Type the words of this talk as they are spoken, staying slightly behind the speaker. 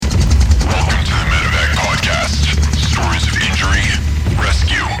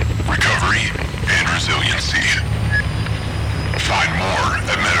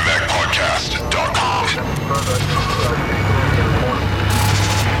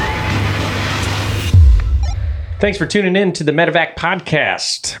Thanks for tuning in to the Medevac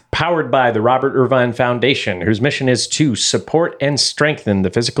podcast, powered by the Robert Irvine Foundation, whose mission is to support and strengthen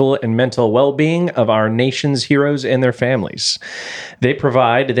the physical and mental well-being of our nation's heroes and their families. They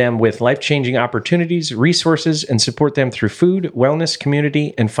provide them with life-changing opportunities, resources, and support them through food, wellness,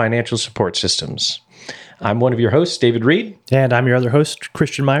 community, and financial support systems. I'm one of your hosts, David Reed. And I'm your other host,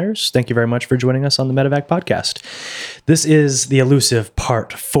 Christian Myers. Thank you very much for joining us on the Medevac podcast. This is the elusive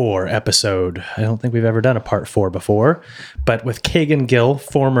Part 4 episode. I don't think we've ever done a Part 4 before, but with Kegan Gill,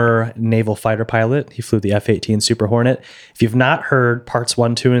 former naval fighter pilot. He flew the F-18 Super Hornet. If you've not heard Parts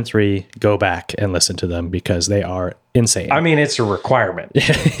 1, 2, and 3, go back and listen to them because they are insane. I mean, it's a requirement.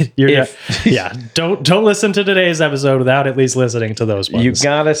 Don't listen to today's episode without at least listening to those ones. You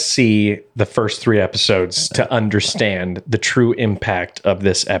gotta see the first 3 episodes to understand the true impact of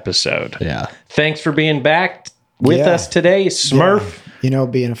this episode. Yeah. Thanks for being back with us today, Smurf. Yeah. You know,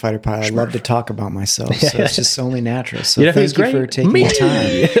 being a fighter pilot, I love to talk about myself, so it's just only natural. So thank you great? for taking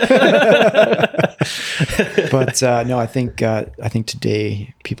the time. But no, I think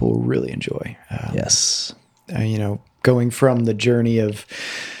today people will really enjoy. Yes. Going from the journey of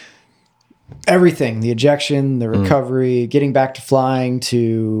everything, the ejection, the recovery, getting back to flying,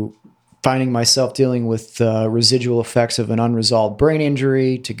 to finding myself dealing with residual effects of an unresolved brain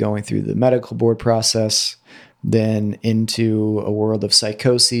injury, to going through the medical board process, then into a world of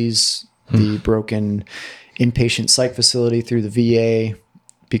psychoses, the broken inpatient psych facility through the VA,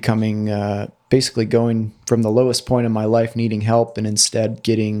 becoming basically going from the lowest point in my life, needing help, and instead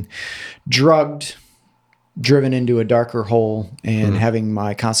getting drugged, driven into a darker hole, and having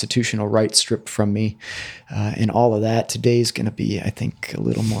my constitutional rights stripped from me. And all of that today's going to be, I think, a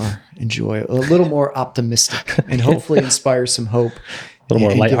little more enjoyable, a little more optimistic, and hopefully inspire some hope. A little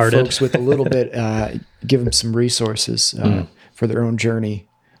more lighthearted. Give folks with a little bit, give them some resources for their own journey.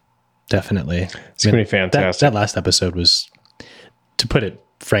 Definitely. It's going to be fantastic. That last episode was, to put it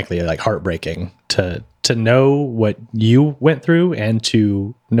frankly, like heartbreaking to know what you went through, and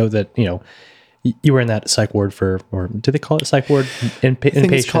to know that, you were in that psych ward or do they call it psych ward? I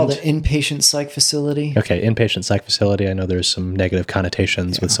think it's called an inpatient psych facility. Okay, inpatient psych facility. I know there's some negative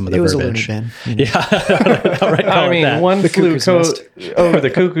connotations with some of the verbiage. It was a loony bin. Yeah. One flew over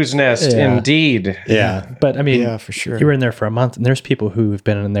the cuckoo's nest, indeed. Yeah. But I mean, yeah, for sure. You were in there for a month, and there's people who've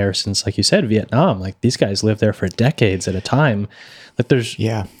been in there since, like you said, Vietnam. Like, these guys live there for decades at a time. Like, there's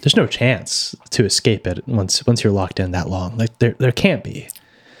no chance to escape it once you're locked in that long. Like, there can't be.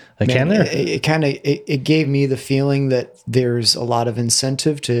 Man, it gave me the feeling that there's a lot of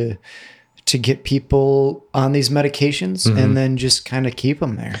incentive to get people on these medications and then just kind of keep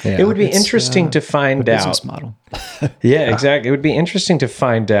them there. Yeah. It would be interesting to find out. Business model. Yeah, exactly. It would be interesting to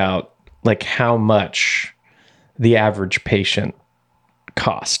find out like how much the average patient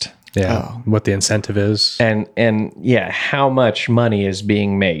cost. Yeah. What the incentive is. And how much money is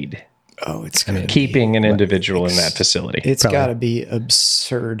being made. Oh, it's keeping an individual in that facility. It's got to be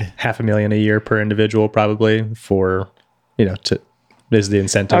absurd. $500,000 a year per individual, probably, for, is the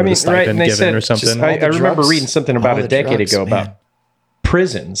incentive of the stipend given or something. I remember reading something about a decade ago about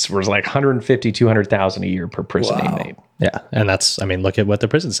prisons was like $150,000, $200,000 a year per prison inmate. Yeah. And look at what the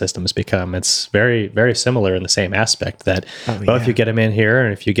prison system has become. It's very, very similar in the same aspect that, if you get them in here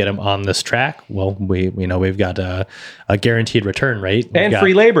and if you get them on this track, well, we've got a guaranteed return rate.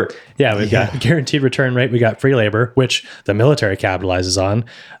 Free labor. Yeah, we've got guaranteed return rate. We got free labor, which the military capitalizes on.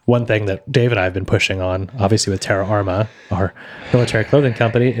 One thing that Dave and I have been pushing on, obviously with Terra Arma, our military clothing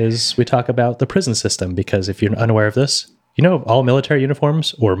company, is we talk about the prison system, because if you're unaware of this, all military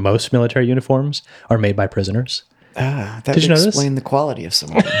uniforms, or most military uniforms, are made by prisoners. That would explain the quality of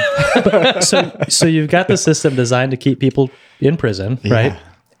some of them. So you've got the system designed to keep people in prison, right?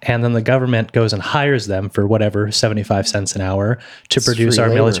 And then the government goes and hires them for whatever, 75 cents an hour to produce our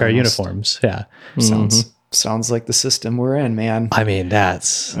military uniforms. Yeah. Sounds like the system we're in, man. I mean,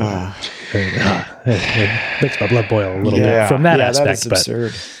 that's it makes my blood boil a little bit from that aspect. That is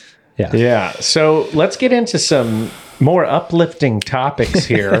absurd. Yeah. So let's get into some more uplifting topics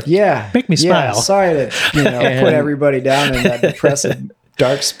here. Make me smile. Sorry to put everybody down in that depressive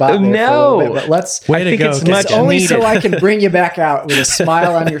dark spot. There for a little bit, but let's. Way to go! It's much only needed. so I can bring you back out with a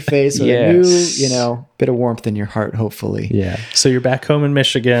smile on your face, with a new, bit of warmth in your heart, hopefully. Yeah. So you're back home in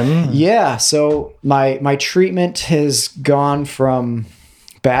Michigan. Yeah. So my treatment has gone from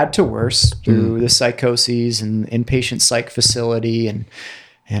bad to worse through the psychoses and inpatient psych facility, and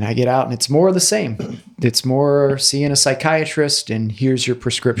I get out and it's more of the same. It's more seeing a psychiatrist, and here's your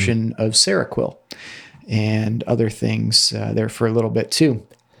prescription of Seroquel and other things there for a little bit too.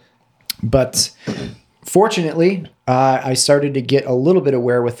 But fortunately, I started to get a little bit of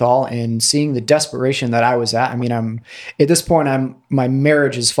wherewithal and seeing the desperation that I was at. I mean, at this point, my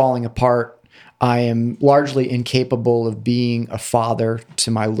marriage is falling apart. I am largely incapable of being a father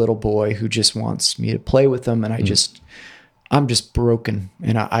to my little boy who just wants me to play with him. And I'm just broken,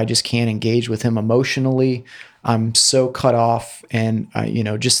 and I just can't engage with him emotionally. I'm so cut off. And,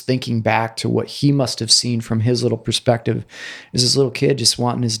 just thinking back to what he must have seen from his little perspective is this little kid just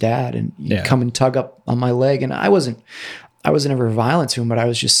wanting his dad, and he'd come and tug up on my leg. And I wasn't ever violent to him, but I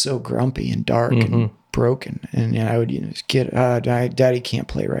was just so grumpy and dark and broken. And I would, daddy can't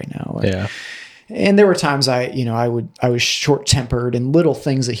play right now. Yeah. And there were times I was short tempered, and little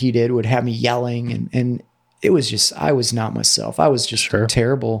things that he did would have me yelling, and it was just, I was not myself. I was just a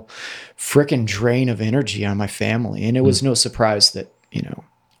terrible freaking drain of energy on my family. And it was no surprise that,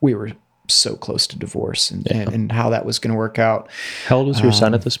 we were so close to divorce and how that was going to work out. How old was your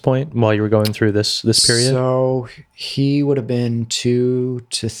son at this point while you were going through this period? So he would have been 2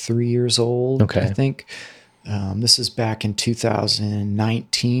 to 3 years old, I think. This is back in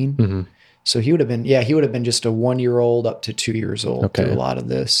 2019. Mm-hmm. So he would have been just a 1-year-old up to 2 years old through a lot of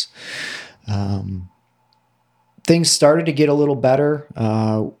this. Things started to get a little better.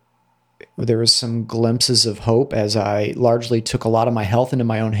 There was some glimpses of hope as I largely took a lot of my health into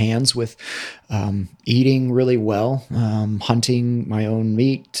my own hands with eating really well, hunting my own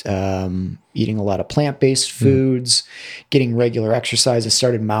meat, eating a lot of plant-based foods, getting regular exercise. I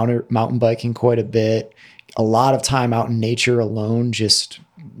started mountain biking quite a bit. A lot of time out in nature alone.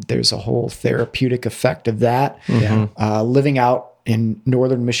 There's a whole therapeutic effect of that. Living out in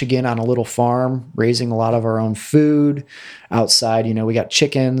northern Michigan on a little farm, raising a lot of our own food outside. We got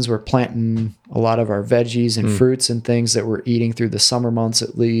chickens. We're planting a lot of our veggies and fruits and things that we're eating through the summer months,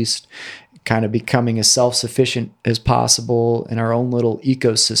 at least, kind of becoming as self-sufficient as possible in our own little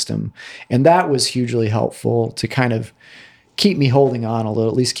ecosystem. And that was hugely helpful to kind of keep me holding on a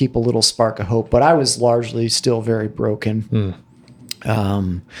little, at least keep a little spark of hope. But I was largely still very broken.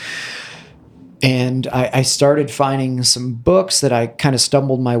 And I started finding some books that I kind of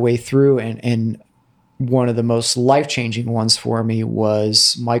stumbled my way through. And one of the most life-changing ones for me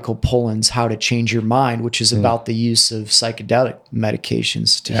was Michael Pollan's How to Change Your Mind, which is about the use of psychedelic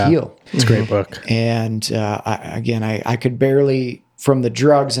medications to heal. It's a great book. And I could barely, from the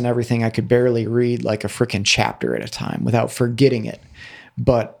drugs and everything, I could barely read like a freaking chapter at a time without forgetting it.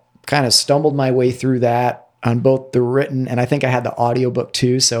 But kind of stumbled my way through that on both the written, and I think I had the audiobook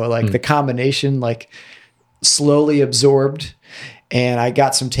too. So the combination slowly absorbed, and I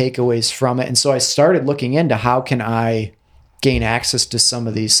got some takeaways from it. And so I started looking into how can I gain access to some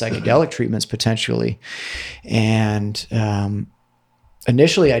of these psychedelic treatments potentially. And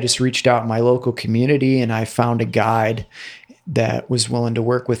initially I just reached out in my local community, and I found a guide that was willing to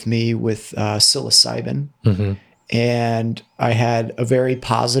work with me with psilocybin. And I had a very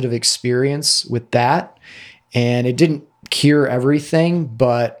positive experience with that. And it didn't cure everything,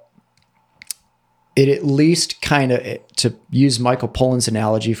 but it at least kind of, to use Michael Pollan's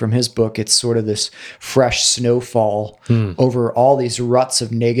analogy from his book, it's sort of this fresh snowfall over all these ruts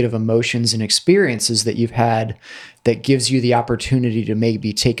of negative emotions and experiences that you've had that gives you the opportunity to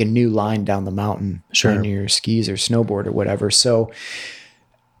maybe take a new line down the mountain on your skis or snowboard or whatever. So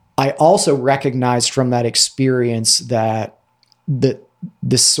I also recognized from that experience that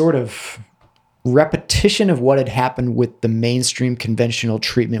this sort of repetition of what had happened with the mainstream conventional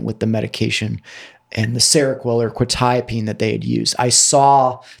treatment with the medication and the Seroquel or quetiapine that they had used. I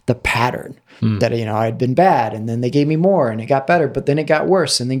saw the pattern that, I had been bad, and then they gave me more and it got better, but then it got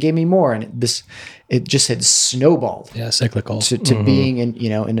worse and then gave me more. And it just had snowballed. Yeah. Cyclical. To being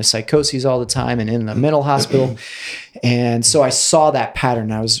in a psychosis all the time and in the mental hospital. And so I saw that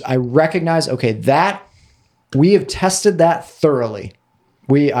pattern. I recognized, okay, that we have tested that thoroughly.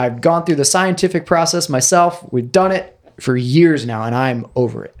 I've gone through the scientific process myself. We've done it for years now, and I'm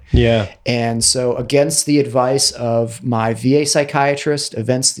over it. Yeah. And so against the advice of my VA psychiatrist,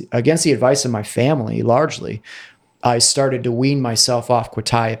 against the advice of my family, largely, I started to wean myself off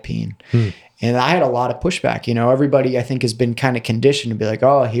quetiapine. And I had a lot of pushback. Everybody I think has been kind of conditioned to be like,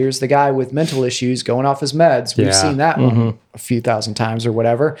 oh, here's the guy with mental issues going off his meds. We've seen that one a few thousand times or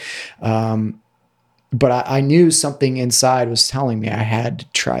whatever. But I knew something inside was telling me I had to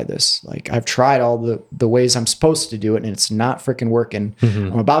try this. I've tried all the ways I'm supposed to do it, and it's not freaking working.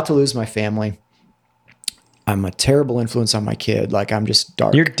 I'm about to lose my family. I'm a terrible influence on my kid. I'm just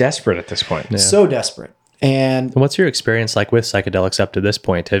dark. You're desperate at this point. Yeah. So desperate. And what's your experience like with psychedelics up to this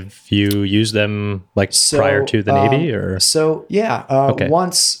point? Have you used them prior to the Navy or? So yeah.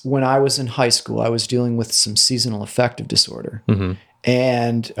 Once when I was in high school, I was dealing with some seasonal affective disorder.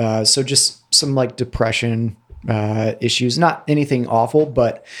 And so just some like depression issues, not anything awful,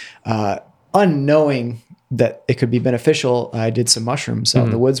 but unknowing that it could be beneficial, I did some mushrooms out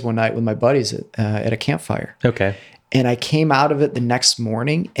in the woods one night with my buddies at a campfire. Okay. And I came out of it the next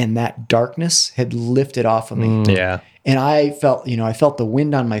morning, and that darkness had lifted off of me. Yeah. And I felt the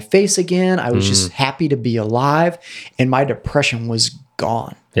wind on my face again. I was just happy to be alive, and my depression was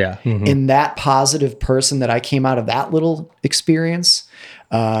gone. Yeah. And that positive person that I came out of that little experience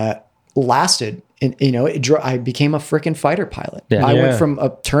lasted. And, I became a freaking fighter pilot. Yeah. I went from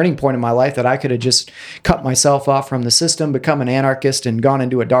a turning point in my life that I could have just cut myself off from the system, become an anarchist, and gone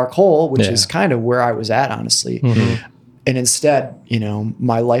into a dark hole, which is kind of where I was at, honestly. And instead,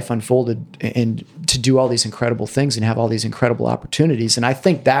 my life unfolded and to do all these incredible things and have all these incredible opportunities. And I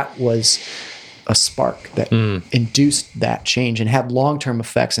think that was a spark that induced that change and had long-term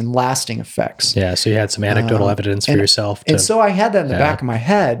effects and lasting effects. Yeah. So you had some anecdotal evidence for yourself. And so I had that in the back of my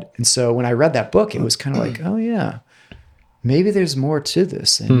head. And so when I read that book, it was kind of like, oh yeah, maybe there's more to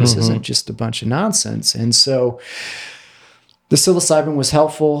this. And this isn't just a bunch of nonsense. And so the psilocybin was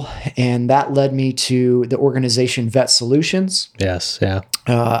helpful, and that led me to the organization Vet Solutions. Yes, yeah.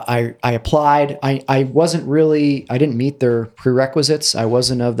 I applied. I didn't meet their prerequisites. I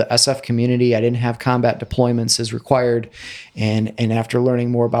wasn't of the SF community. I didn't have combat deployments as required. And after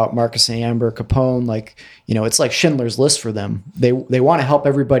learning more about Marcus and Amber Capone, it's like Schindler's List for them. They want to help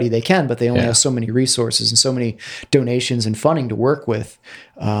everybody they can, but they only have so many resources and so many donations and funding to work with.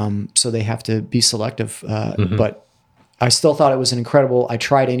 So they have to be selective. But I still thought it was I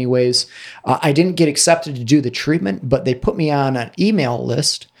tried anyways. I didn't get accepted to do the treatment, but they put me on an email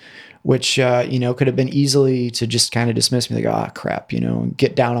list, which, could have been easily to just kind of dismiss me, like, crap, and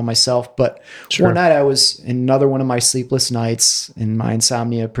get down on myself. But one night I was in another one of my sleepless nights and my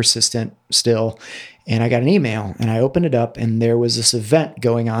insomnia persistent still. And I got an email, and I opened it up, and there was this event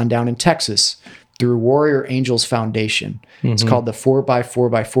going on down in Texas through Warrior Angels Foundation. It's called the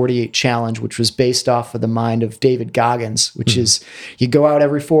 4x4x48 Challenge, which was based off of the mind of David Goggins, which is you go out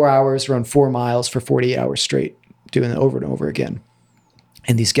every 4 hours, run 4 miles for 48 hours straight, doing it over and over again.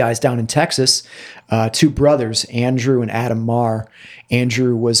 And these guys down in Texas, two brothers, Andrew and Adam Marr.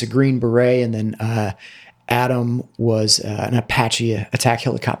 Andrew was a Green Beret, and then Adam was an Apache attack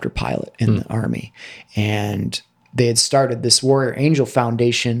helicopter pilot in the Army. And they had started this Warrior Angel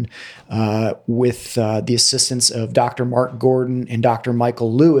Foundation with the assistance of Dr. Mark Gordon and Dr.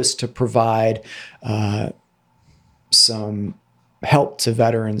 Michael Lewis to provide some help to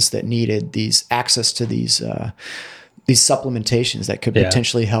veterans that needed access to these supplementations that could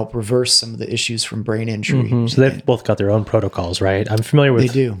potentially help reverse some of the issues from brain injury. So they've both got their own protocols, right? I'm familiar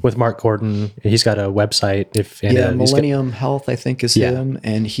with Mark Gordon. He's got a website. Millennium Health, I think, is him,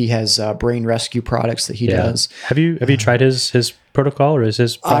 and he has brain rescue products that he does. Have you tried his protocol or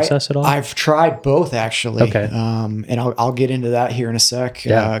his process at all? I've tried both, actually. Okay. And I'll get into that here in a sec,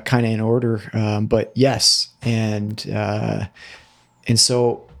 kind of in order. But yes, and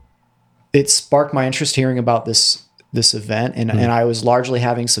so it sparked my interest hearing about this event, and I was largely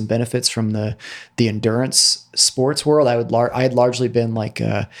having some benefits from the endurance sports world. I had largely been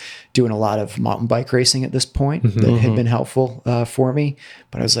doing a lot of mountain bike racing at this point that had been helpful for me.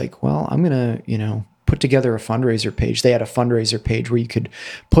 But I was like, well, I'm gonna put together a fundraiser page. They had a fundraiser page where you could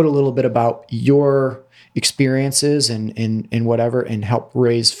put a little bit about your experiences and whatever, and help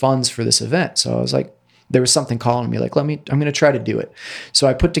raise funds for this event. So I was like, there was something calling me, like, I'm going to try to do it. So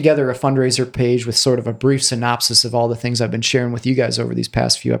I put together a fundraiser page with sort of a brief synopsis of all the things I've been sharing with you guys over these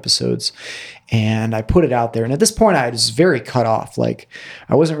past few episodes. And I put it out there. And at this point, I was very cut off. Like,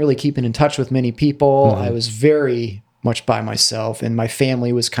 I wasn't really keeping in touch with many people. I was very much by myself, and my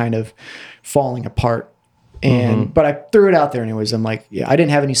family was kind of falling apart. But I threw it out there anyways. I'm like, I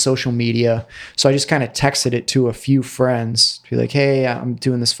didn't have any social media. So I just kind of texted it to a few friends to be like, hey, I'm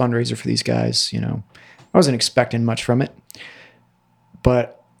doing this fundraiser for these guys, I wasn't expecting much from it,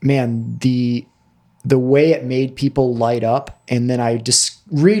 but man, the way it made people light up, and then I just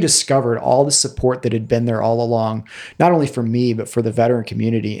rediscovered all the support that had been there all along, not only for me, but for the veteran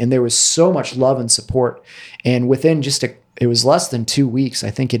community. And there was so much love and support. And within it was less than 2 weeks, I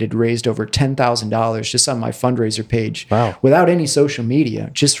think it had raised over $10,000 just on my fundraiser page. Wow. Without any social media,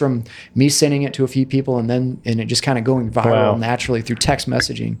 just from me sending it to a few people and it just kind of going viral naturally through text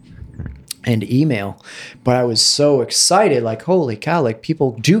messaging and email. But I was so excited, like, holy cow, like,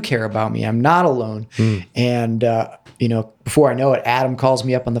 people do care about me. I'm not alone. And, before I know it, Adam calls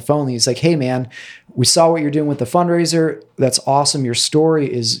me up on the phone. He's like, hey man, we saw what you're doing with the fundraiser. That's awesome. Your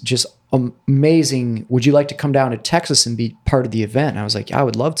story is just amazing. Would you like to come down to Texas and be part of the event? And I was like, I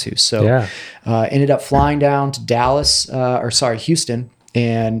would love to. So ended up flying down to Houston,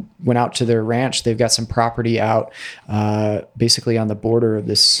 and went out to their ranch. They've got some property out basically on the border of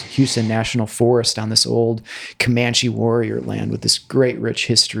this Houston National Forest on this old Comanche warrior land with this great rich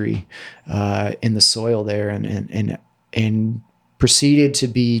history in the soil there, and proceeded to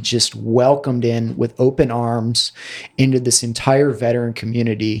be just welcomed in with open arms into this entire veteran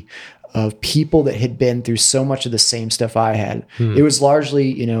community of people that had been through so much of the same stuff I had. It was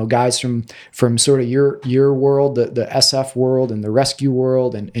largely, guys from sort of your world, the SF world and the rescue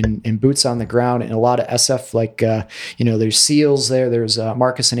world and boots on the ground, and a lot of SF, like, there's SEALs there. There's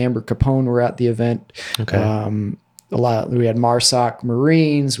Marcus and Amber Capone were at the event. Okay. We had MARSOC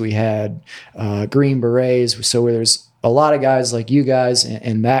Marines, we had Green Berets. So there's a lot of guys like you guys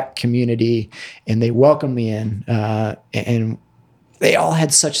in that community, and they welcomed me in, and they all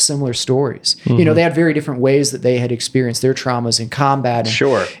had such similar stories. They had very different ways that they had experienced their traumas in combat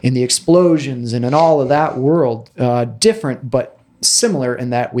and in the explosions and in all of that world, different, but similar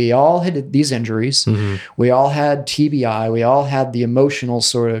in that we all had these injuries. We all had TBI. We all had the emotional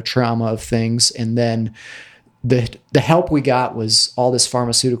sort of trauma of things. And then the help we got was all this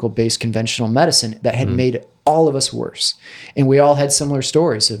pharmaceutical based conventional medicine that had made all of us worse. And we all had similar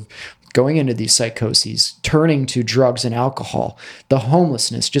stories of going into these psychoses, turning to drugs and alcohol, the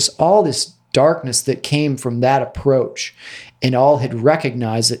homelessness, just all this darkness that came from that approach, and all had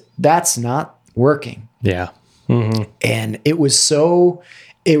recognized that that's not working. Yeah. And it was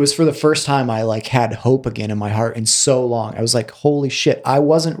for the first time I like had hope again in my heart in so long. I was like, holy shit, I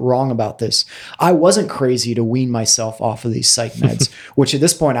wasn't wrong about this. I wasn't crazy to wean myself off of these psych meds, which at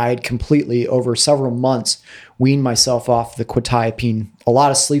this point I had completely, over several months, weaned myself off the quetiapine. A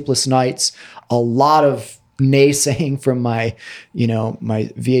lot of sleepless nights, a lot of naysaying from my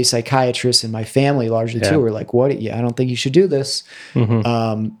VA psychiatrist and my family largely too. Were like, what? Yeah, I don't think you should do this.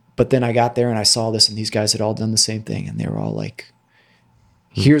 But then I got there and I saw this, and these guys had all done the same thing, and they were all like,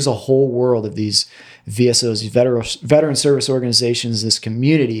 here's a whole world of these VSOs, these veteran service organizations, this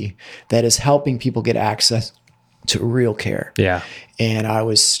community that is helping people get access to real care. Yeah. And I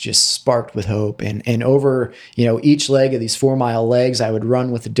was just sparked with hope. And over, each leg of these 4-mile legs, I would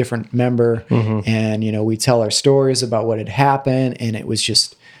run with a different member. And, we tell our stories about what had happened. And it was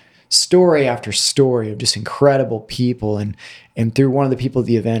just story after story of just incredible people. And through one of the people at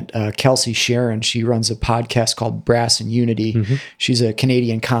the event, Kelsey Sharon, she runs a podcast called Brass and Unity. She's a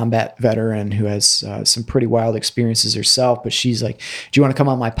Canadian combat veteran who has some pretty wild experiences herself, but she's like, do you want to come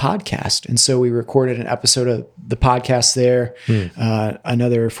on my podcast? And so we recorded an episode of the podcast there.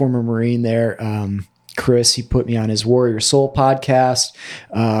 Another former Marine there, Chris, he put me on his Warrior Soul podcast.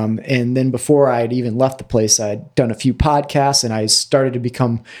 And then before I had even left the place, I'd done a few podcasts, and I started to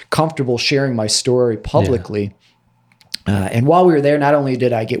become comfortable sharing my story publicly. And while we were there, not only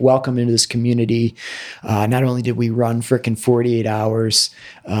did I get welcomed into this community, not only did we run frickin' 48 hours,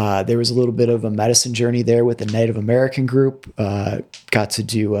 there was a little bit of a medicine journey there with the Native American group. Got to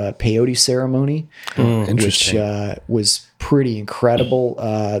do a peyote ceremony, which was pretty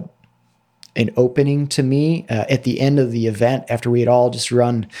incredible. An opening to me at the end of the event, after we had all just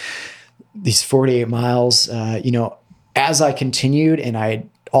run these 48 miles, as I continued and I had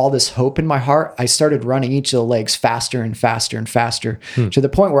all this hope in my heart, I started running each of the legs faster and faster and faster to the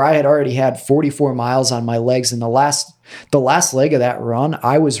point where I had already had 44 miles on my legs. And the last leg of that run,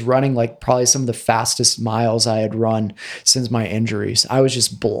 I was running like probably some of the fastest miles I had run since my injuries. I was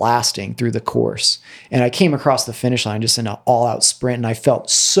just blasting through the course, and I came across the finish line just in an all-out sprint, and I felt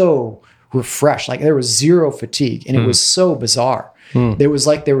so refreshed. Like there was zero fatigue, and it was so bizarre. There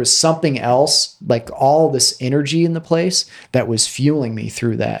was something else, like all this energy in the place that was fueling me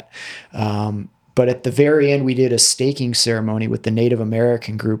through that. But at the very end, we did a staking ceremony with the Native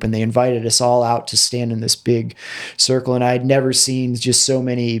American group, and they invited us all out to stand in this big circle. And I had never seen just so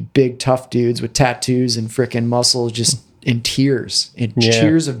many big, tough dudes with tattoos and freaking muscles just in tears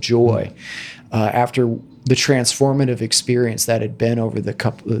of joy after the transformative experience that had been over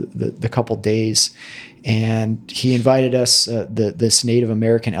the couple days. And he invited us, this Native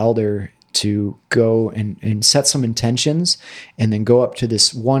American elder, to go and set some intentions, and then go up to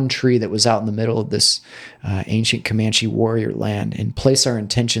this one tree that was out in the middle of this ancient Comanche warrior land and place our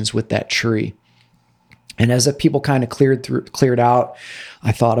intentions with that tree. And as the people kind of cleared out,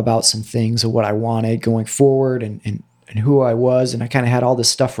 I thought about some things of what I wanted going forward and who I was. And I kind of had all this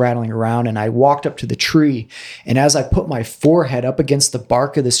stuff rattling around, and I walked up to the tree. And as I put my forehead up against the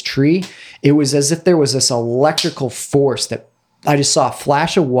bark of this tree, it was as if there was this electrical force that I just saw a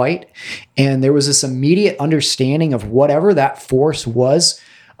flash of white. And there was this immediate understanding of whatever that force was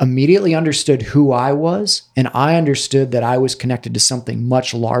immediately understood who I was, and I understood that I was connected to something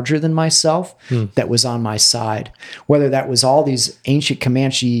much larger than myself that was on my side. Whether that was all these ancient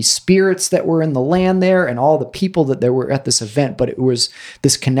Comanche spirits that were in the land there and all the people that there were at this event, but it was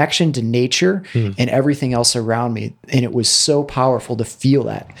this connection to nature and everything else around me. And it was so powerful to feel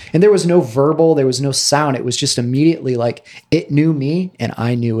that. And there was no verbal, there was no sound. It was just immediately like it knew me and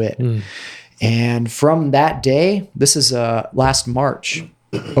I knew it. And from that day, this is last March,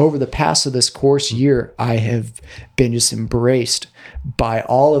 over the past of this course year, I have been just embraced by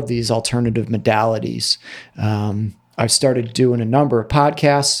all of these alternative modalities. I've started doing a number of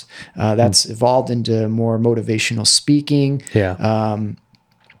podcasts that's evolved into more motivational speaking.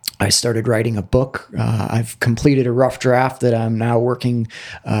 I started writing a book. I've completed a rough draft that I'm now working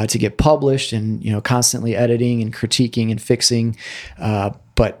to get published, and constantly editing and critiquing and fixing.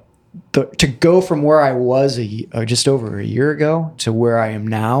 But to go from where I was just over a year ago to where I am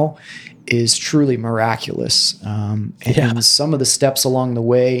now is truly miraculous. And some of the steps along the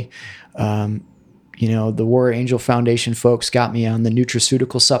way, the Warrior Angel Foundation folks got me on the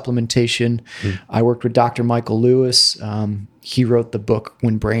nutraceutical supplementation. I worked with Dr. Michael Lewis. He wrote the book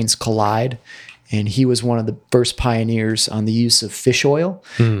When Brains Collide, and he was one of the first pioneers on the use of fish oil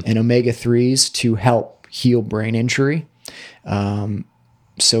and omega-3s to help heal brain injury.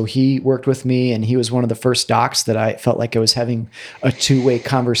 So he worked with me, and he was one of the first docs that I felt like I was having a two-way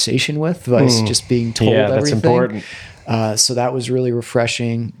conversation with, versus just being told everything. That's important. So that was really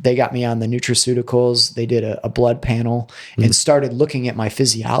refreshing. They got me on the nutraceuticals. They did a blood panel and started looking at my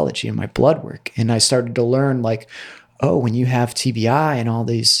physiology and my blood work. And I started to learn when you have TBI and all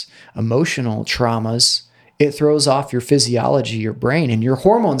these emotional traumas, it throws off your physiology, your brain, and your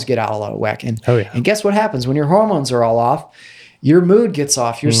hormones get all out of whack. And guess what happens when your hormones are all off? Your mood gets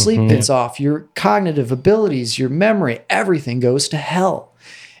off, your sleep gets off, your cognitive abilities, your memory, everything goes to hell.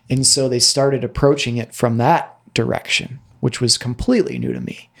 And so they started approaching it from that direction, which was completely new to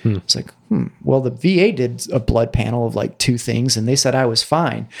me. It's like, well, the VA did a blood panel of 2 things, and they said I was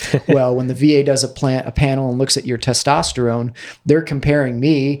fine. Well, when the VA does a panel and looks at your testosterone, they're comparing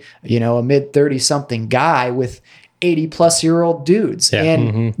me, a mid-30 something guy with 80-plus-year-old dudes.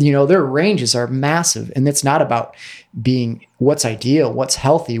 And, their ranges are massive. And it's not about being what's ideal, what's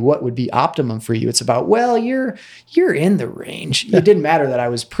healthy, what would be optimum for you. It's about, well, you're in the range. It didn't matter that I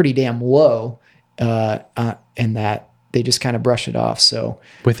was pretty damn low, and that they just kind of brush it off. So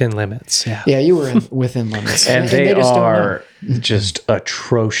within limits. Yeah, you were within limits. And they are just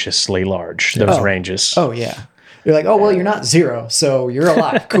atrociously large, those ranges. Oh, yeah. You're like, oh, well, you're not 0, so you're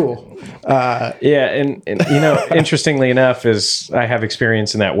alive. Cool. And interestingly enough, is I have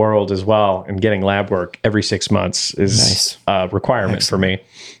experience in that world as well, and getting lab work every 6 months is a requirement for me.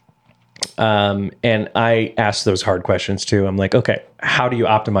 And I ask those hard questions too. I'm like, okay, how do you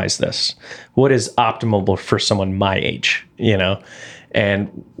optimize this? What is optimal for someone my age, and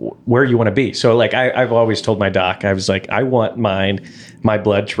where you want to be? So I've always told my doc, I was like, I want my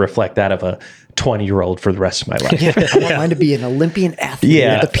blood to reflect that of a 20-year-old for the rest of my life. I want mine to be an Olympian athlete.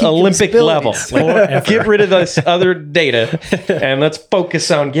 Yeah, Olympic level. Get rid of this other data and let's focus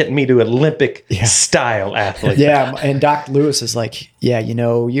on getting me to Olympic style athlete. Yeah, and Dr. Lewis is like,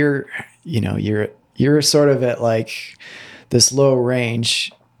 you're sort of at this low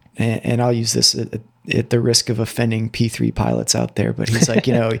range, and I'll use this at the risk of offending P3 pilots out there, but he's like,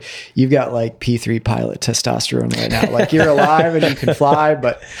 you've got P3 pilot testosterone right now. You're alive and you can fly,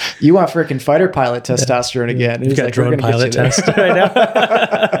 but you want freaking fighter pilot testosterone again. You've got drone pilot test right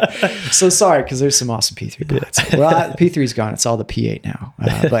now. So sorry, because there's some awesome P3 pilots. Well, P3's gone. It's all the P8 now.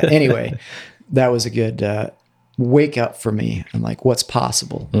 But anyway, that was a good wake up for me and what's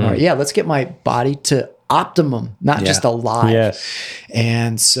possible. All right, let's get my body to optimum, not just alive. Yes.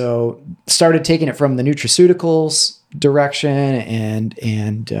 And so started taking it from the nutraceuticals direction, and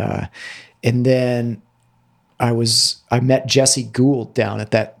then I met Jesse Gould down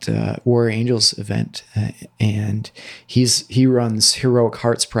at that Warrior Angels event, and he runs Heroic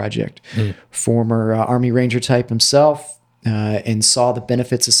Hearts Project, former Army Ranger type himself. And saw the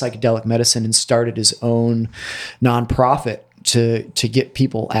benefits of psychedelic medicine and started his own nonprofit to get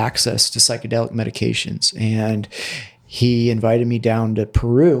people access to psychedelic medications. And he invited me down to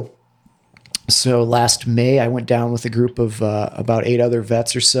Peru. So last May, I went down with a group of about 8 other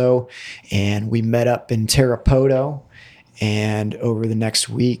vets or so, and we met up in Tarapoto. And over the next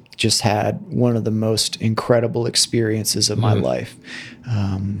week, just had one of the most incredible experiences of my life.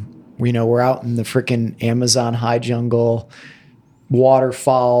 We're out in the freaking Amazon high jungle,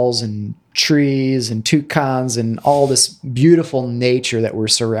 waterfalls and trees and toucans and all this beautiful nature that we're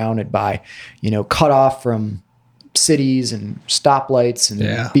surrounded by, cut off from cities and stoplights and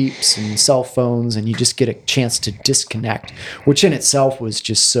beeps and cell phones, and you just get a chance to disconnect, which in itself was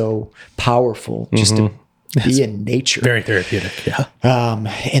just so powerful, just to be in nature. Very therapeutic. Yeah.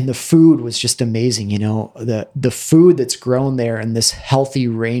 And the food was just amazing. You know, the food that's grown there in this healthy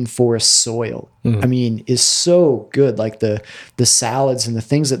rainforest soil, I mean, is so good. Like the salads and the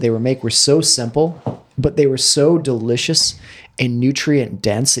things that they were make were so simple, but they were so delicious and nutrient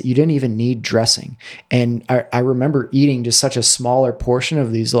dense that you didn't even need dressing. And I remember eating just such a smaller portion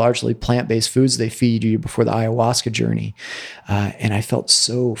of these largely plant-based foods they feed you before the ayahuasca journey. And I felt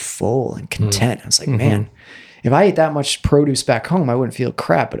so full and content. I was like, man, if I ate that much produce back home, I wouldn't feel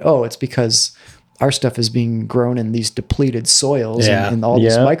crap. But it's because our stuff is being grown in these depleted soils and all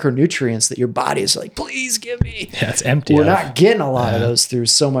these micronutrients that your body is like, please give me. Yeah, it's empty. We're not getting a lot of those through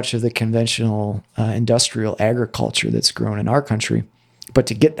so much of the conventional industrial agriculture that's grown in our country. But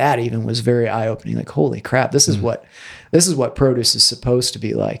to get that even was very eye-opening. Like, holy crap, this is what produce is supposed to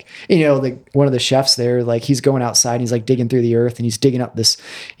be like. You know, one of the chefs there, like he's going outside and he's like digging through the earth and he's digging up this,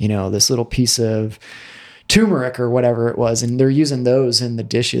 you know, this little piece of turmeric or whatever it was, and they're using those in the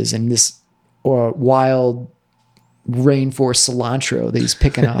dishes, and this wild rainforest cilantro that he's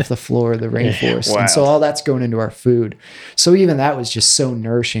picking off the floor of the rainforest. And so all that's going into our food. So even that was just so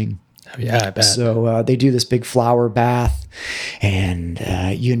nourishing. Yeah, I bet. So they do this big flower bath, and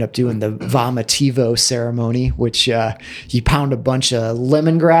you end up doing the vomitivo ceremony, which you pound a bunch of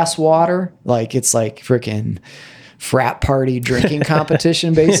lemongrass water. Like it's like freaking frat party drinking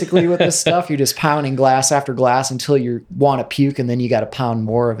competition basically with this stuff. You're just pounding glass after glass until you want to puke, and then you got to pound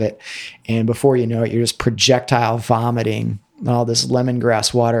more of it. And before you know it, you're just projectile vomiting all this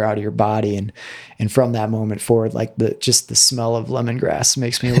lemongrass water out of your body. And from that moment forward, like the smell of lemongrass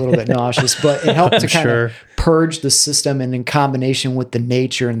makes me a little bit nauseous, but it helped to kind of purge the system. And in combination with the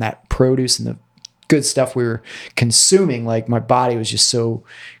nature and that produce and the good stuff we were consuming, like my body was just so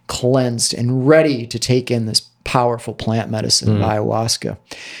cleansed and ready to take in this powerful plant medicine of ayahuasca.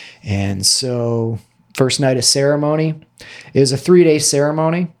 And so first night of ceremony, it was a 3-day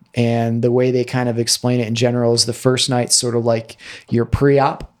ceremony. And the way they kind of explain it in general is the first night sort of like your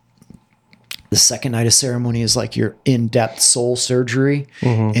pre-op. The second night of ceremony is like your in-depth soul surgery.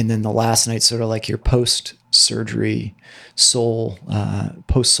 And then the last night sort of like your post-surgery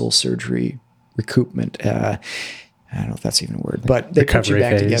post-soul surgery recoupment. I don't know if that's even a word, but they put you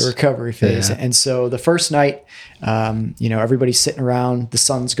back together, recovery phase. Yeah. And so the first night, you know, everybody's sitting around, the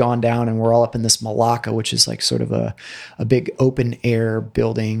sun's gone down, and we're all up in this malacca, which is like sort of a big open air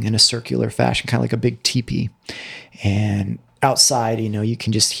building in a circular fashion, kind of like a big teepee. And outside, you know, you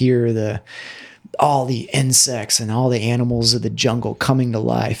can just hear all the insects and all the animals of the jungle coming to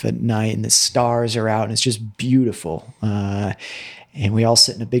life at night, and the stars are out, and it's just beautiful. And we all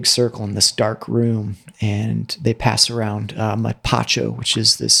sit in a big circle in this dark room, and they pass around mapacho, which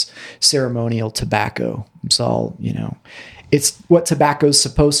is this ceremonial tobacco. It's all, you know, it's what tobacco is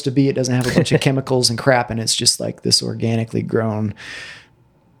supposed to be. It doesn't have a bunch of chemicals and crap, and it's just like this organically grown,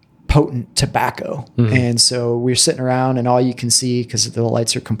 potent tobacco. And so we're sitting around, and all you can see, because the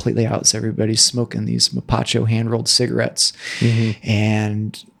lights are completely out, so everybody's smoking these mapacho hand-rolled cigarettes.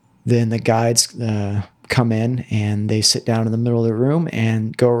 And then the guides come in, and they sit down in the middle of the room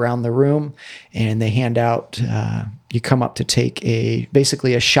and go around the room, and they hand out, you come up to take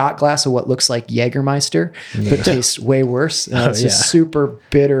basically a shot glass of what looks like Jägermeister, but tastes way worse. It's a super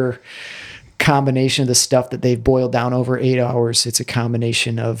bitter combination of the stuff that they've boiled down over 8 hours. It's a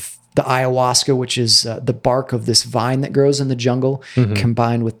combination of the ayahuasca, which is the bark of this vine that grows in the jungle,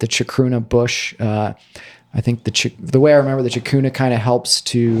 combined with the chacruna bush. I think the way I remember, the chacruna kind of helps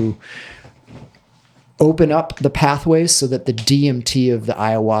to open up the pathways so that the DMT of the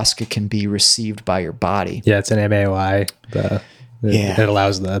ayahuasca can be received by your body. Yeah, it's an MAOI. It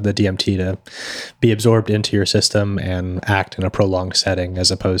allows the DMT to be absorbed into your system and act in a prolonged setting, as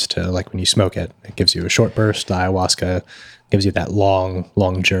opposed to like when you smoke it. It gives you a short burst. The ayahuasca gives you that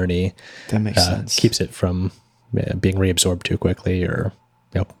long journey. That makes sense. Keeps it from being reabsorbed too quickly or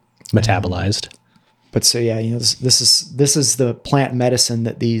metabolized. But so yeah, you know, this is the plant medicine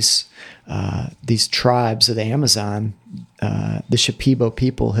that these tribes of the Amazon, the Shipibo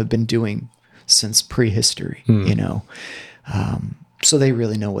people, have been doing since prehistory. You know, so they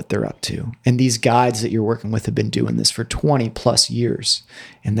really know what they're up to. And these guides that you're working with have been doing this for 20 plus years,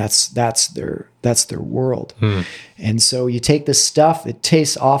 and that's their world. And so you take this stuff, it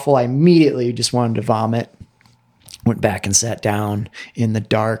tastes awful. I immediately just wanted to vomit. Went back and sat down in the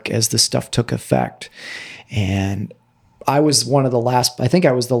dark as the stuff took effect. And I was the last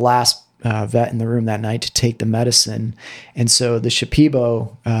vet in the room that night to take the medicine. And so the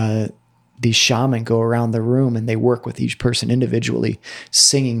Shipibo, these shaman go around the room and they work with each person individually,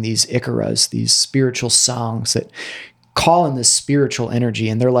 singing these ikaras, these spiritual songs that call in this spiritual energy.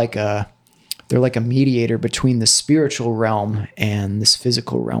 And they're like a mediator between the spiritual realm and this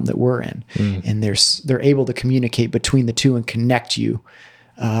physical realm that we're in. And they're able to communicate between the two and connect you.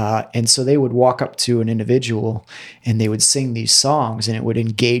 And so they would walk up to an individual and they would sing these songs and it would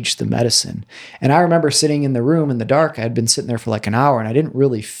engage the medicine. And I remember sitting in the room in the dark. I had been sitting there for like an hour and I didn't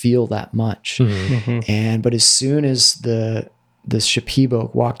really feel that much. But as soon as the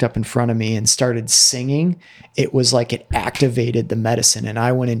Shipibo walked up in front of me and started singing, it was like it activated the medicine. And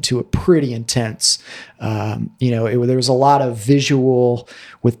I went into a pretty intense, there was a lot of visual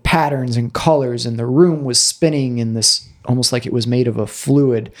with patterns and colors, and the room was spinning in this almost like it was made of a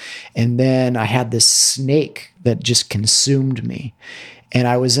fluid. And then I had this snake that just consumed me. And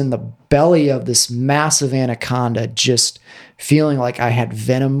I was in the belly of this massive anaconda, just feeling like I had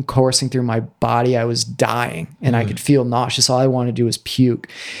venom coursing through my body. I was dying and I could feel nauseous. All I wanted to do was puke.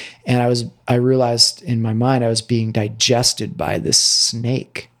 And I realized in my mind, I was being digested by this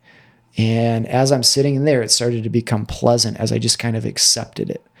snake. And as I'm sitting in there, it started to become pleasant as I just kind of accepted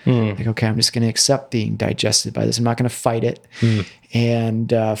it. Like, okay, I'm just going to accept being digested by this. I'm not going to fight it.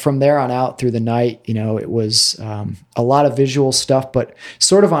 And from there on out through the night, it was a lot of visual stuff, but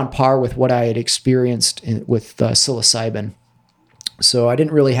sort of on par with what I had experienced with psilocybin. So I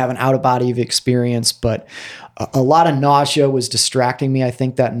didn't really have an out-of-body experience, but a lot of nausea was distracting me, I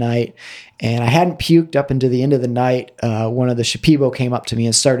think, that night. And I hadn't puked up into the end of the night. One of the Shipibo came up to me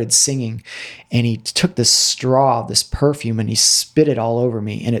and started singing. And he took this straw of this perfume and he spit it all over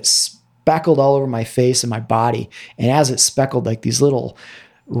me. And it speckled all over my face and my body. And as it speckled, like these little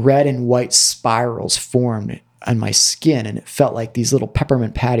red and white spirals formed on my skin. And it felt like these little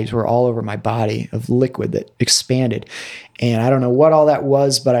peppermint patties were all over my body of liquid that expanded. And I don't know what all that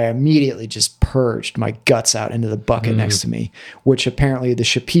was, but I immediately just purged my guts out into the bucket next to me, which apparently the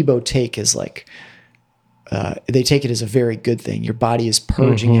Shipibo take is like, they take it as a very good thing. Your body is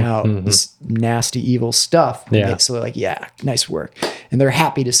purging out this nasty, evil stuff. Yeah. So they're like, yeah, nice work. And they're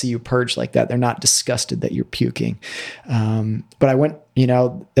happy to see you purge like that. They're not disgusted that you're puking. But I went,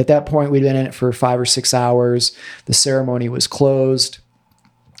 at that point we'd been in it for 5 or 6 hours. The ceremony was closed.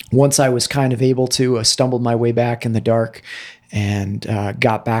 Once I was kind of able to, I stumbled my way back in the dark and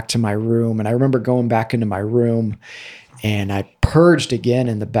got back to my room. And I remember going back into my room and I purged again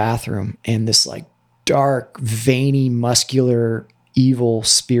in the bathroom, and this like dark, veiny, muscular, evil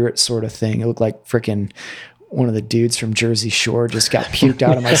spirit sort of thing. It looked like freaking one of the dudes from Jersey Shore just got puked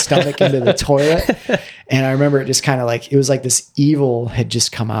out of my stomach into the toilet. And I remember it just kind of like, it was like this evil had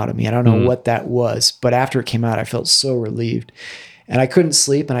just come out of me. I don't know what that was, but after it came out, I felt so relieved. And I couldn't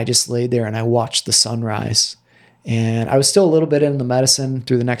sleep, and I just laid there and I watched the sunrise. And I was still a little bit in the medicine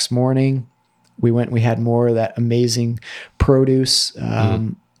through the next morning. We had more of that amazing produce.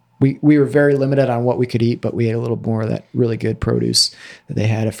 We were very limited on what we could eat, but we had a little more of that really good produce that they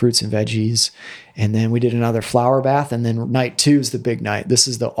had of fruits and veggies. And then we did another flower bath. And then night 2 is the big night. This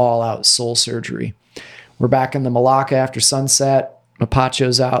is the all-out soul surgery. We're back in the Malacca after sunset.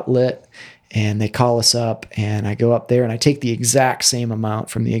 Mapacho's out lit. And they call us up, and I go up there and I take the exact same amount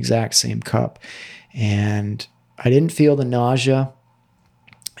from the exact same cup. And I didn't feel the nausea,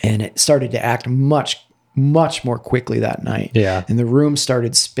 and it started to act much, much more quickly that night. Yeah. And the room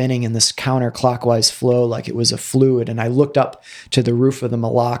started spinning in this counterclockwise flow like it was a fluid. And I looked up to the roof of the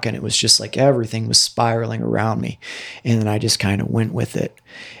Malacca, and it was just like everything was spiraling around me. And then I just kind of went with it.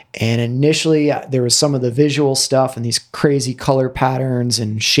 And initially there was some of the visual stuff and these crazy color patterns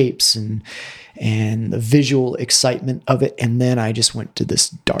and shapes and the visual excitement of it. And then I just went to this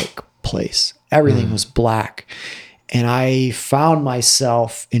dark place. Everything was black. And I found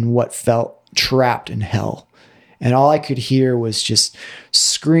myself in what felt trapped in hell. And all I could hear was just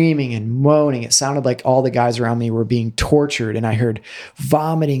screaming and moaning. It sounded like all the guys around me were being tortured. And I heard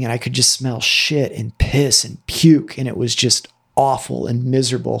vomiting, and I could just smell shit and piss and puke. And it was just awful and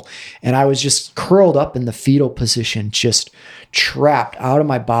miserable. And I was just curled up in the fetal position, just trapped out of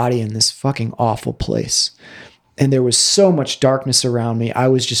my body in this fucking awful place. And there was so much darkness around me. I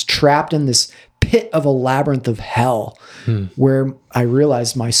was just trapped in this pit of a labyrinth of hell where I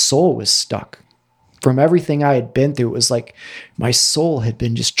realized my soul was stuck. From everything I had been through, it was like my soul had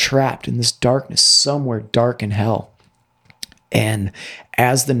been just trapped in this darkness somewhere dark in hell. And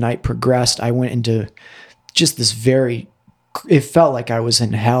as the night progressed, I went into just this very it felt like I was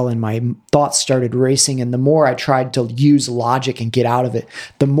in hell, and my thoughts started racing. And the more I tried to use logic and get out of it,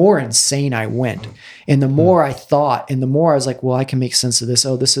 the more insane I went. And the more I thought, and the more I was like, well, I can make sense of this.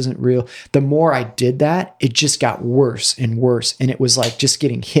 Oh, this isn't real. The more I did that, it just got worse and worse. And it was like just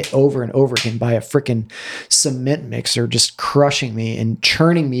getting hit over and over again by a freaking cement mixer, just crushing me and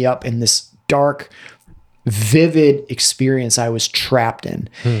churning me up in this dark, vivid experience I was trapped in.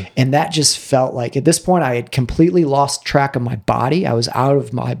 And that just felt like, at this point, I had completely lost track of my body. I was out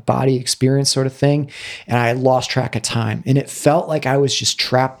of my body experience sort of thing. And I had lost track of time. And it felt like I was just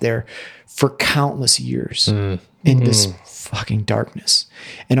trapped there for countless years in this fucking darkness.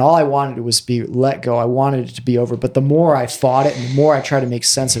 And all I wanted was be let go. I wanted it to be over. But the more I fought it and the more I tried to make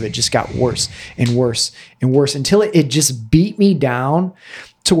sense of it, just got worse and worse and worse until it just beat me down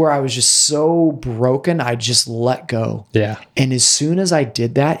to where I was just so broken, I just let go. Yeah. And as soon as I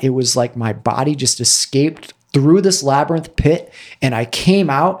did that, it was like my body just escaped through this labyrinth pit, and I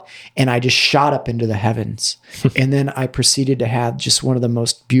came out and I just shot up into the heavens. And then I proceeded to have just one of the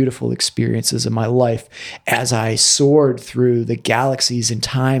most beautiful experiences of my life as I soared through the galaxies and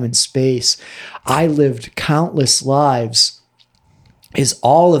time and space. I lived countless lives is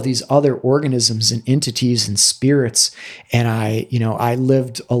all of these other organisms and entities and spirits. And I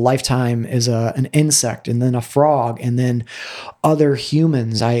lived a lifetime as an insect, and then a frog, and then other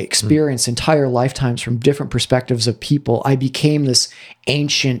humans. I experienced entire lifetimes from different perspectives of people. I became this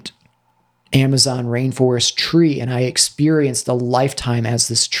ancient Amazon rainforest tree, and I experienced a lifetime as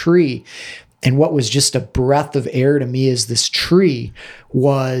this tree. And what was just a breath of air to me as this tree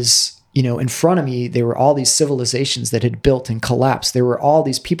was, in front of me, there were all these civilizations that had built and collapsed. There were all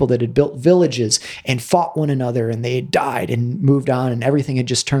these people that had built villages and fought one another, and they had died and moved on, and everything had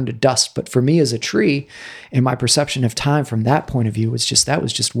just turned to dust. But for me as a tree, and my perception of time from that point of view that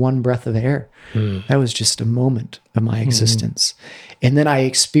was just one breath of air. That was just a moment of my existence. And then I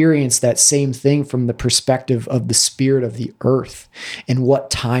experienced that same thing from the perspective of the spirit of the earth and what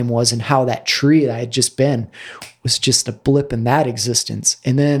time was, and how that tree that I had just been was just a blip in that existence.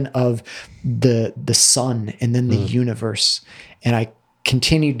 And then of the sun, and then the universe. And I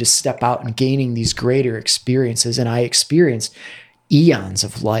continued to step out and gaining these greater experiences. And I experienced eons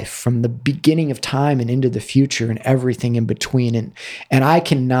of life from the beginning of time and into the future and everything in between. And I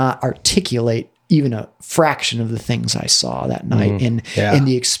cannot articulate even a fraction of the things I saw that night and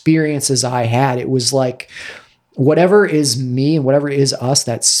the experiences I had. It was like, whatever is me and whatever is us,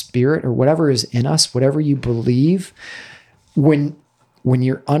 that spirit or whatever is in us, whatever you believe, when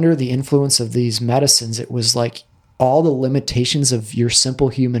you're under the influence of these medicines, it was like all the limitations of your simple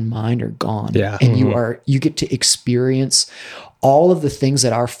human mind are gone. Yeah. And you get to experience all of the things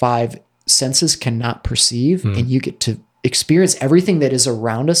that our five senses cannot perceive. And you get to experience everything that is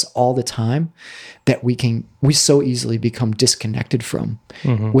around us all the time that we so easily become disconnected from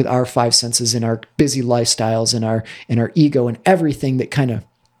with our five senses and our busy lifestyles and our ego and everything that kind of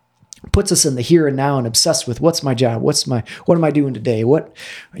puts us in the here and now and obsessed with what's my job? What am I doing today?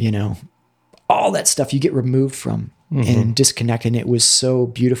 All that stuff you get removed from and disconnected. And it was so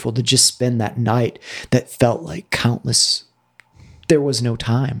beautiful to just spend that night that felt like countless. There was no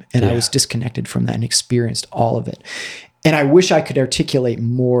time, and I was disconnected from that and experienced all of it. And I wish I could articulate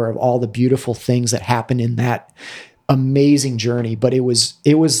more of all the beautiful things that happened in that amazing journey, but it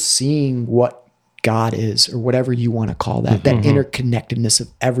was seeing what God is, or whatever you want to call that, that interconnectedness of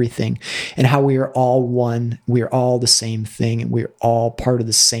everything, and how we are all one, we are all the same thing, and we're all part of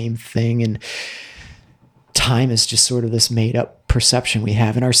the same thing. And time is just sort of this made up perception we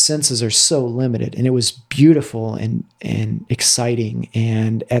have, and our senses are so limited. And it was beautiful and exciting.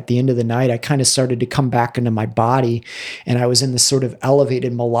 And at the end of the night, I kind of started to come back into my body, and I was in this sort of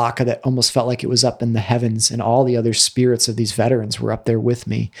elevated Malacca that almost felt like it was up in the heavens, and all the other spirits of these veterans were up there with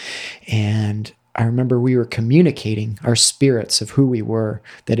me. And I remember we were communicating our spirits of who we were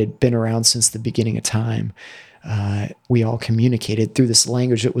that had been around since the beginning of time. We all communicated through this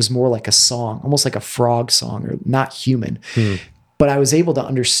language that was more like a song, almost like a frog song, or not human. But I was able to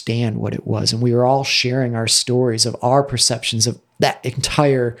understand what it was. And we were all sharing our stories of our perceptions of that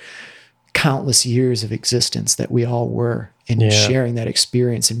entire countless years of existence that we all were, and sharing that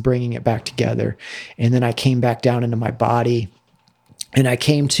experience and bringing it back together. And then I came back down into my body, and I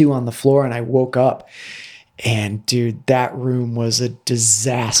came to on the floor, and I woke up. And dude, that room was a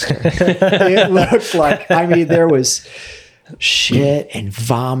disaster. It looked like, there was shit and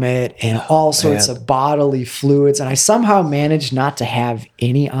vomit and all sorts of bodily fluids. And I somehow managed not to have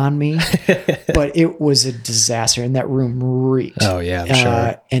any on me, but it was a disaster. And that room reeked. Oh yeah, I'm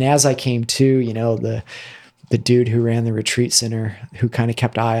sure. And as I came to, the dude who ran the retreat center, who kind of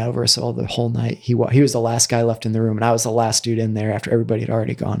kept eye over us all the whole night, he was the last guy left in the room, and I was the last dude in there after everybody had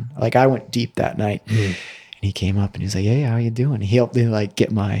already gone. Like, I went deep that night. And he came up and he's like, "Hey, how you doing?" He helped me like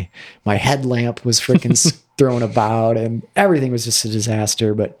get my headlamp was freaking thrown about, and everything was just a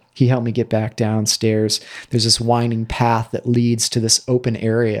disaster. But he helped me get back downstairs. There's this winding path that leads to this open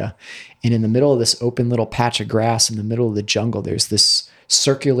area. And in the middle of this open little patch of grass in the middle of the jungle, there's this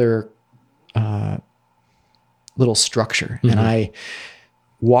circular little structure. And I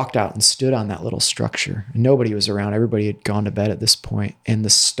walked out and stood on that little structure. Nobody was around. Everybody had gone to bed at this point, and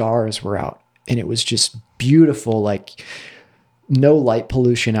the stars were out. And it was just beautiful, like no light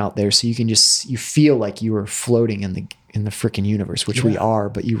pollution out there. So you feel like you were floating in the freaking universe, which we are,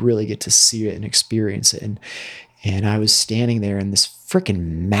 but you really get to see it and experience it. And I was standing there, and this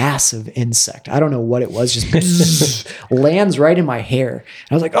freaking massive insect, I don't know what it was, just lands right in my hair.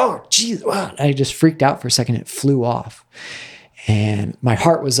 And I was like, "Oh, geez." Wow. I just freaked out for a second. It flew off. And my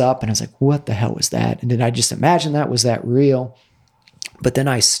heart was up, and I was like, "What the hell was that?" And then I just imagined was that real? But then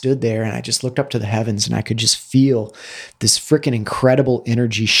I stood there and I just looked up to the heavens, and I could just feel this freaking incredible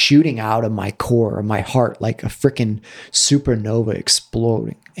energy shooting out of my core, of my heart, like a freaking supernova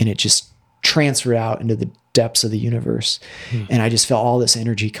exploding. And it just transferred out into the depths of the universe. And I just felt all this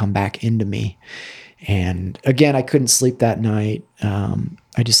energy come back into me. And again, I couldn't sleep that night.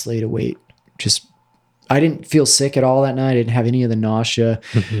 I just laid awake. I didn't feel sick at all that night. I didn't have any of the nausea.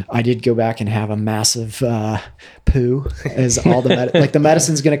 I did go back and have a massive poo, as all the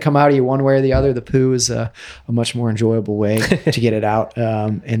medicine's going to come out of you one way or the other. The poo is a much more enjoyable way to get it out.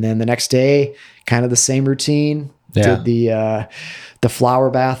 And then the next day, kind of the same routine. Yeah. Did the flower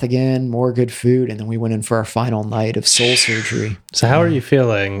bath again, more good food, and then we went in for our final night of soul surgery. So how are you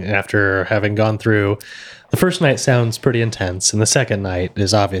feeling after having gone through? The first night sounds pretty intense, and the second night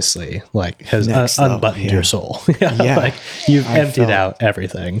is obviously like has unbuttoned your soul. Like you've emptied out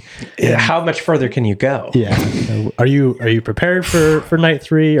everything. How much further can you go? Yeah. Are you prepared for night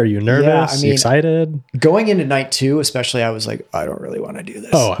 3? Are you nervous? Excited? Going into night 2, especially, I was like, I don't really want to do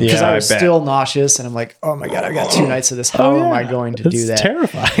this. Oh, because I was still nauseous, and I'm like, oh my God, I've got 2 nights of this. How am I going to do that? It's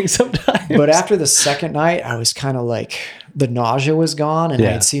terrifying sometimes. But after the second night, I was kind of like, the nausea was gone, and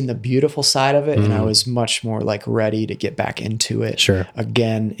I had seen the beautiful side of it, and I was much more like ready to get back into it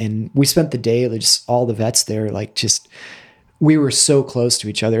again. And we spent the day, just all the vets there, like just, we were so close to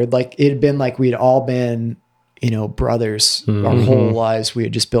each other. Like it had been like we'd all been, brothers our whole lives. We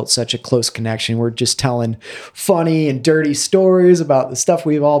had just built such a close connection. We're just telling funny and dirty stories about the stuff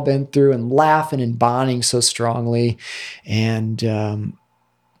we've all been through and laughing and bonding so strongly. And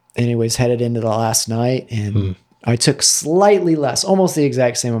anyways, headed into the last night, and I took slightly less, almost the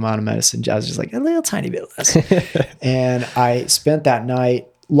exact same amount of medicine. I was just like a little tiny bit less. And I spent that night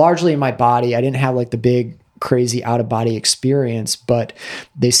largely in my body. I didn't have like the big, crazy out of body experience, but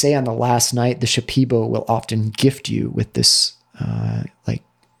they say on the last night, the Shipibo will often gift you with this like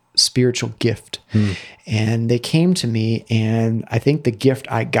spiritual gift. And they came to me, and I think the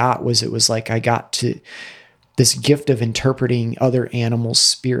gift I got was, it was like I got to this gift of interpreting other animals'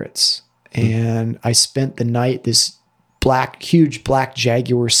 spirits. And I spent the night, this huge black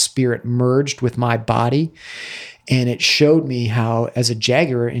jaguar spirit merged with my body. And it showed me how, as a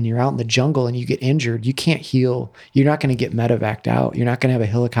jaguar, and you're out in the jungle and you get injured, you can't heal. You're not going to get medevaced out. You're not going to have a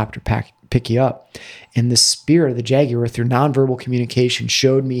helicopter pick you up. And the spirit of the jaguar, through nonverbal communication,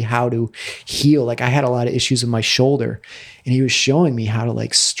 showed me how to heal. Like I had a lot of issues with my shoulder, and he was showing me how to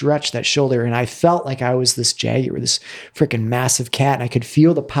like stretch that shoulder. And I felt like I was this jaguar, this freaking massive cat. And I could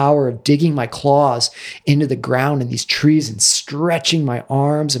feel the power of digging my claws into the ground in these trees and stretching my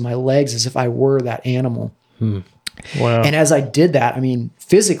arms and my legs as if I were that animal. Wow. And as I did that,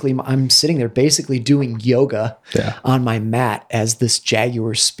 physically, I'm sitting there basically doing yoga on my mat as this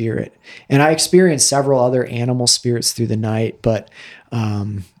jaguar spirit. And I experienced several other animal spirits through the night, but,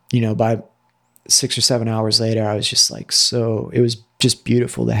 by 6 or 7 hours later, I was just like, it was just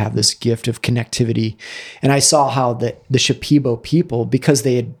beautiful to have this gift of connectivity. And I saw how the Shipibo people, because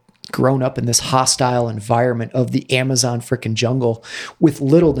they had grown up in this hostile environment of the Amazon frickin' jungle with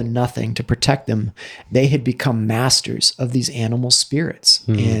little to nothing to protect them, they had become masters of these animal spirits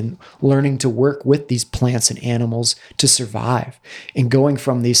and learning to work with these plants and animals to survive, and going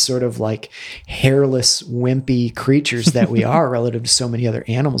from these sort of like hairless, wimpy creatures that we are relative to so many other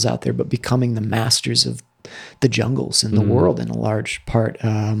animals out there, but becoming the masters of the jungles in the world in a large part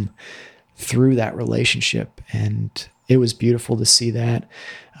through that relationship. And it was beautiful to see that.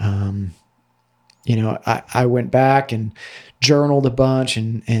 I went back and journaled a bunch,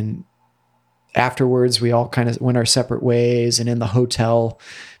 and afterwards we all kind of went our separate ways. And in the hotel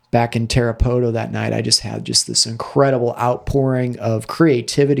back in Tarapoto that night, I just had this incredible outpouring of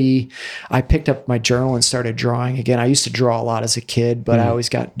creativity. I picked up my journal and started drawing again. I used to draw a lot as a kid, but I always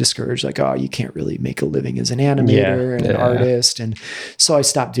got discouraged, like, oh, you can't really make a living as an animator and an artist. And so I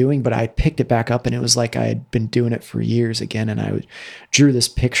stopped doing, but I picked it back up, and it was like I had been doing it for years again. And I drew this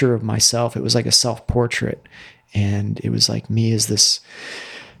picture of myself. It was like a self-portrait. And it was like me as this,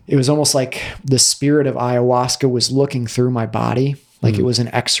 it was almost like the spirit of ayahuasca was looking through my body. Like it was an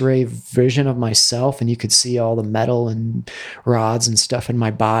x-ray vision of myself, and you could see all the metal and rods and stuff in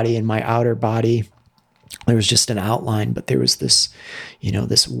my body and my outer body. There was just an outline, but there was this,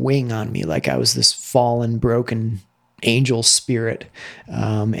 this wing on me. Like I was this fallen, broken angel spirit.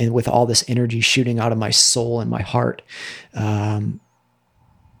 And with all this energy shooting out of my soul and my heart.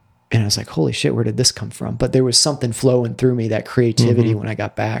 And I was like, holy shit, where did this come from? But there was something flowing through me, that creativity when I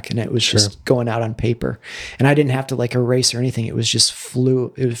got back, and it was just going out on paper. And I didn't have to like erase or anything. It was just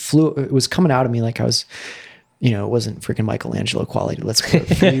flew. It was coming out of me like I was, it wasn't freaking Michelangelo quality. Let's be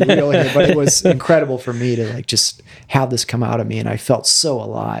real here. But it was incredible for me to like just have this come out of me. And I felt so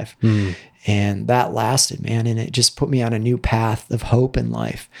alive. And that lasted, man. And it just put me on a new path of hope in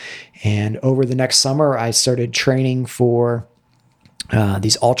life. And over the next summer, I started training for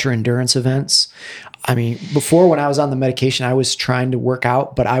these ultra endurance events. I mean, before, when I was on the medication, I was trying to work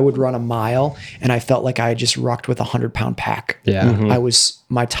out, but I would run a mile and I felt like I had just rucked with 100-pound pack. Yeah. I was,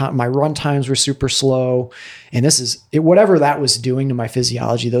 my run times were super slow. And this is it, whatever that was doing to my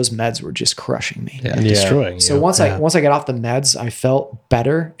physiology, those meds were just crushing me. Yeah. Destroying you. So once I got off the meds, I felt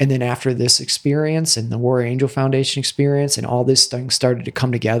better. And then after this experience and the Warrior Angel Foundation experience and all this thing started to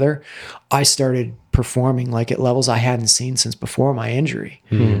come together, I started performing like at levels I hadn't seen since before my injury.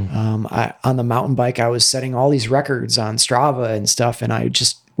 On the mountain bike, I was setting all these records on Strava and stuff, and I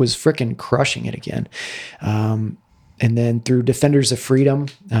just was freaking crushing it again. And then through Defenders of Freedom,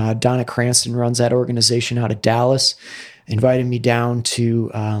 Donna Cranston runs that organization out of Dallas, invited me down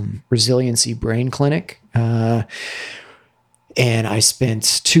to Resiliency Brain Clinic. And I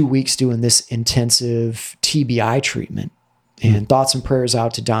spent 2 weeks doing this intensive TBI treatment. And thoughts and prayers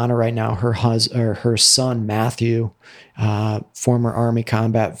out to Donna right now. Her son, Matthew, former Army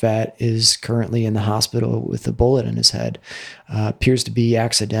combat vet, is currently in the hospital with a bullet in his head. Appears to be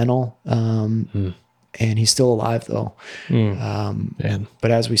accidental. And he's still alive though. But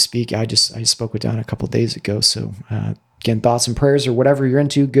as we speak, I spoke with Donna a couple of days ago. So again, thoughts and prayers, or whatever you're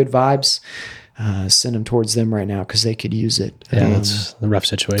into, good vibes. Send them towards them right now because they could use it. Yeah, it's a rough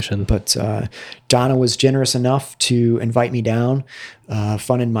situation. But Donna was generous enough to invite me down,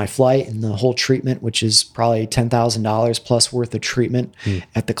 funded my flight and the whole treatment, which is probably $10,000 plus worth of treatment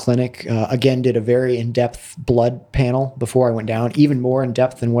at the clinic. Again, did a very in-depth blood panel before I went down, even more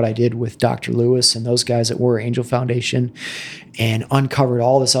in-depth than what I did with Dr. Lewis and those guys at Warrior Angel Foundation, and uncovered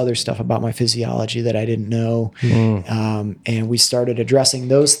all this other stuff about my physiology that I didn't know. And we started addressing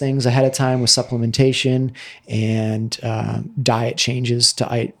those things ahead of time with supplementation and diet changes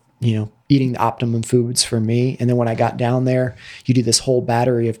to, eating the optimum foods for me. And then when I got down there, you do this whole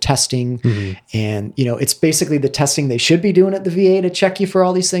battery of testing. And, it's basically the testing they should be doing at the VA to check you for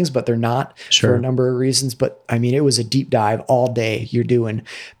all these things, but they're not for a number of reasons. But I mean, it was a deep dive all day. You're doing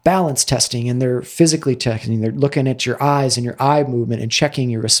balance testing, and they're physically testing. They're looking at your eyes and your eye movement and checking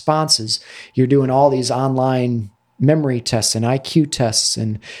your responses. You're doing all these online memory tests and IQ tests.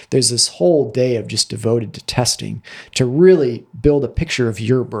 And there's this whole day of just devoted to testing to really build a picture of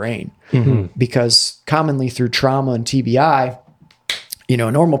your brain. Because commonly through trauma and TBI, a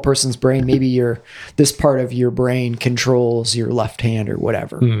normal person's brain, maybe this part of your brain controls your left hand or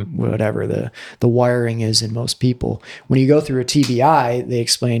whatever the wiring is in most people. When you go through a TBI, they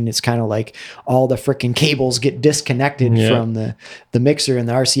explain it's kind of like all the freaking cables get disconnected from the mixer, and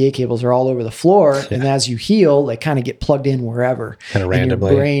the RCA cables are all over the floor. And as you heal, they kind of get plugged in wherever. Kind of randomly.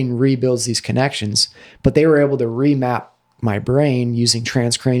 And your brain rebuilds these connections. But they were able to remap my brain using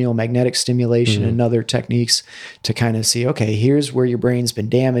transcranial magnetic stimulation and other techniques to kind of see, okay, here's where your brain's been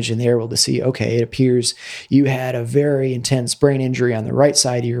damaged. And they're able to see, okay, it appears you had a very intense brain injury on the right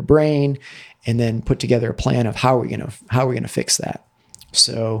side of your brain, and then put together a plan of how we're going to fix that.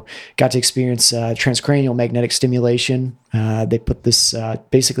 So got to experience transcranial magnetic stimulation. They put this,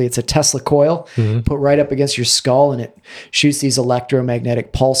 basically it's a Tesla coil put right up against your skull, and it shoots these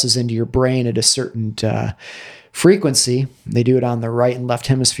electromagnetic pulses into your brain at a certain frequency. They do it on the right and left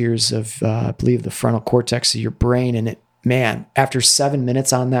hemispheres of, I believe, the frontal cortex of your brain. And after 7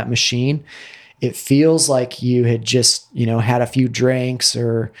 minutes on that machine, it feels like you had just, had a few drinks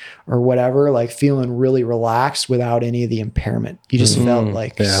or whatever, like feeling really relaxed without any of the impairment. You just felt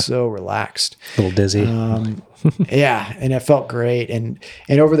like so relaxed. A little dizzy. Yeah, and it felt great. And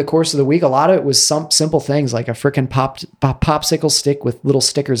over the course of the week, a lot of it was some simple things like a freaking popsicle stick with little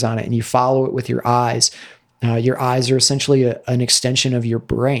stickers on it, and you follow it with your eyes. Your eyes are essentially an extension of your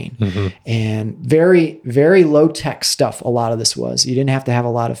brain, and very, very low tech stuff. A lot of this was, you didn't have to have a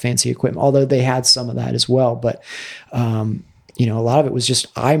lot of fancy equipment, although they had some of that as well. But, you know, a lot of it was just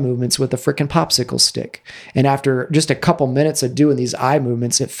eye movements with a freaking popsicle stick. And after just a couple minutes of doing these eye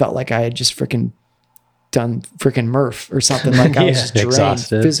movements, it felt like I had just freaking done freaking Smurf or something. Like I was just drained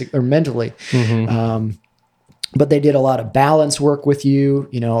physically or mentally. But they did a lot of balance work with you.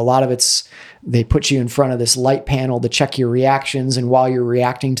 You know, a lot of they put you in front of this light panel to check your reactions. And while you're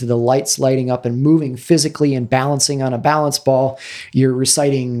reacting to the lights lighting up and moving physically and balancing on a balance ball, you're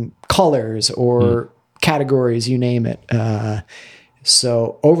reciting colors or categories, you name it.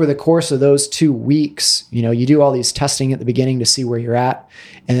 So over the course of those 2 weeks, you know, you do all these testing at the beginning to see where you're at.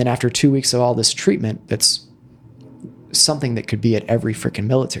 And then after 2 weeks of all this treatment, that's something that could be at every freaking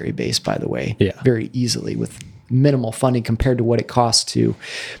military base, by the way, very easily with minimal funding compared to what it costs to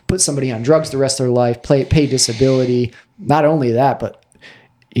put somebody on drugs the rest of their life, pay disability. Not only that, but,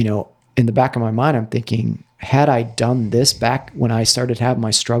 you know, in the back of my mind, I'm thinking, had I done this back when I started having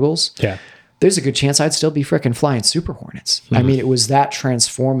my struggles, there's a good chance I'd still be freaking flying Super Hornets. I mean, it was that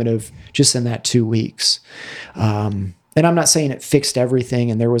transformative just in that 2 weeks. And I'm not saying it fixed everything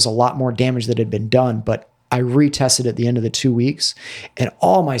and there was a lot more damage that had been done, but I retested at the end of the 2 weeks and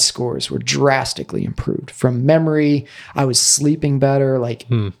all my scores were drastically improved. From memory, I was sleeping better, like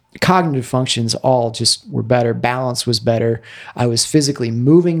cognitive functions all just were better. Balance was better. I was physically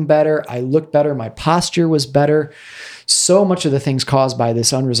moving better. I looked better. My posture was better. So much of the things caused by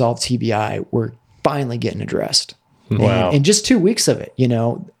this unresolved TBI were finally getting addressed. Wow. And just 2 weeks of it, you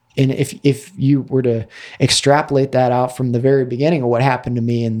know. And if you were to extrapolate that out from the very beginning of what happened to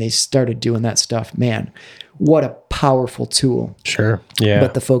me and they started doing that stuff, man, what a powerful tool. Sure. Yeah.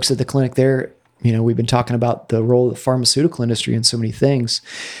 But the folks at the clinic there, you know, we've been talking about the role of the pharmaceutical industry in so many things.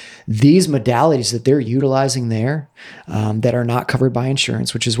 These modalities that they're utilizing there that are not covered by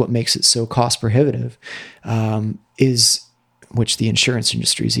insurance, which is what makes it so cost prohibitive, which the insurance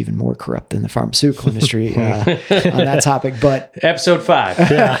industry is even more corrupt than the pharmaceutical industry on that topic. But episode 5.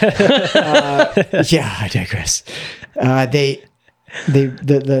 I digress. The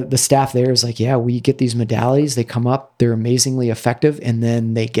staff there is like, yeah, we get these modalities, they come up, they're amazingly effective, and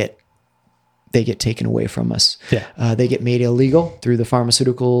then they get taken away from us. They get made illegal through the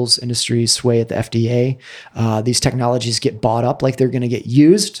pharmaceuticals industry's sway at the FDA. These technologies get bought up like they're going to get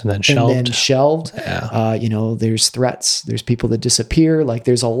used and then shelved. You know, there's threats, there's people that disappear. Like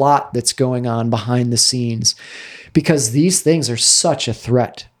there's a lot that's going on behind the scenes because these things are such a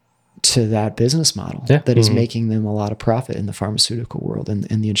threat to that business model that is making them a lot of profit in the pharmaceutical world and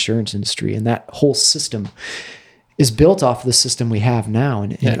the insurance industry. And that whole system is built off of the system we have now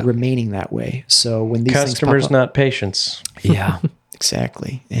and remaining that way. So when these customers, things pop up, not patients. Yeah,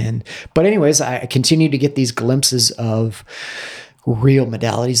 exactly. But anyways, I continue to get these glimpses of real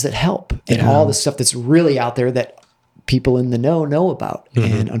modalities that help and all the stuff that's really out there that people in the know about.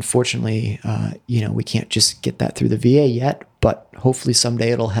 And unfortunately, you know, we can't just get that through the VA yet, but hopefully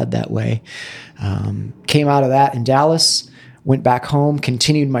someday it'll head that way. Came out of that in Dallas, went back home,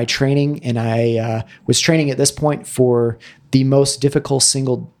 continued my training, and I was training at this point for the most difficult,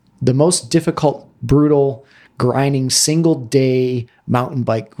 brutal, grinding single day mountain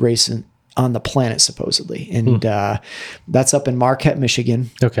bike race on the planet, supposedly. And that's up in Marquette, Michigan.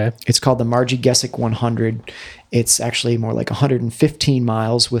 Okay. It's called the Margie Gesick 100. It's actually more like 115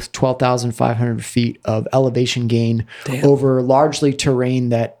 miles with 12,500 feet of elevation gain over largely terrain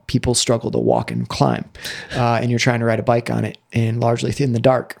that people struggle to walk and climb. And you're trying to ride a bike on it and largely in the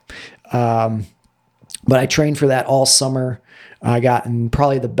dark. But I trained for that all summer. I got in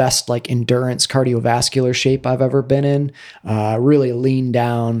probably the best like endurance cardiovascular shape I've ever been in, really lean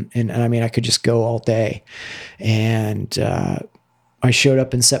down. And I mean, I could just go all day. And I showed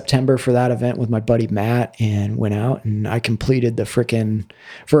up in September for that event with my buddy Matt and went out and I completed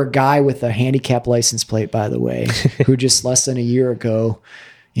for a guy with a handicap license plate, by the way, who just less than a year ago,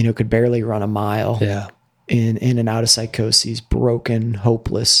 you know, could barely run a mile in and out of psychoses, broken,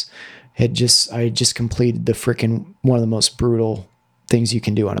 hopeless. I had just completed one of the most brutal things you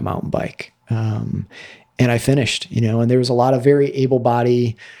can do on a mountain bike. And I finished, you know, and there was a lot of very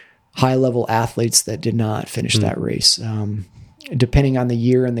able-bodied, high-level athletes that did not finish that race. Depending on the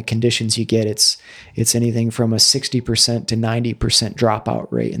year and the conditions you get, it's anything from a 60% to 90% dropout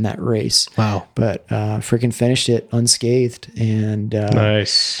rate in that race. Wow. But freaking finished it unscathed. And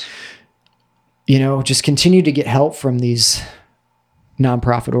nice. You know, just continue to get help from these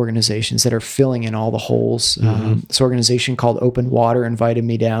nonprofit organizations that are filling in all the holes. This organization called Open Water invited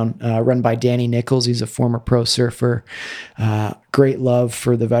me down, run by Danny Nichols. He's a former pro surfer, great love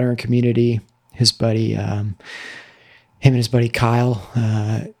for the veteran community. His buddy, him and his buddy Kyle,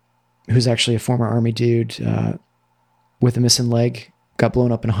 who's actually a former Army dude with a missing leg, got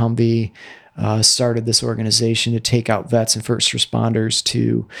blown up in a Humvee, started this organization to take out vets and first responders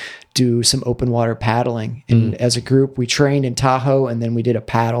to do some open water paddling. And as a group, we trained in Tahoe, and then we did a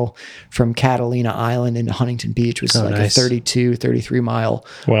paddle from Catalina Island into Huntington Beach, which was a 32, 33 mile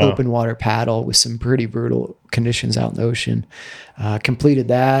open water paddle with some pretty brutal conditions out in the ocean. Completed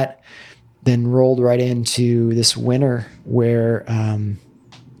that, then rolled right into this winter where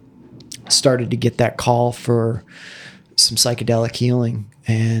started to get that call for some psychedelic healing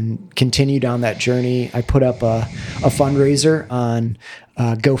and continued on that journey. I put up a fundraiser on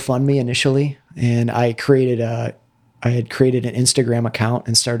GoFundMe initially, and I had created an Instagram account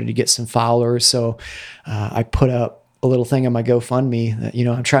and started to get some followers. So I put up a little thing on my GoFundMe that,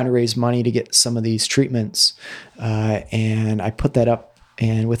 I'm trying to raise money to get some of these treatments. And I put that up,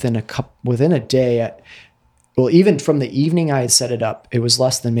 and within a day, even from the evening I had set it up, it was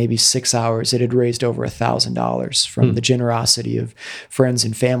less than maybe 6 hours. It had raised over $1,000 from the generosity of friends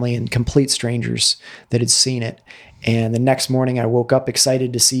and family and complete strangers that had seen it. And the next morning I woke up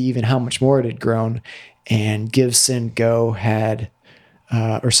excited to see even how much more it had grown. And GoFundMe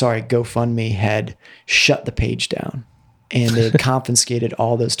had shut the page down, and they had confiscated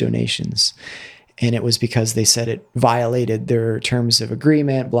all those donations. And it was because they said it violated their terms of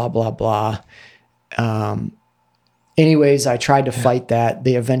agreement, blah, blah, blah. Anyways, I tried to fight that.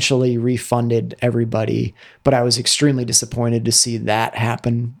 They eventually refunded everybody, but I was extremely disappointed to see that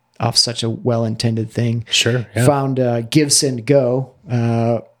happen off such a well-intended thing. Sure. Yeah. Found Give, Send, Go,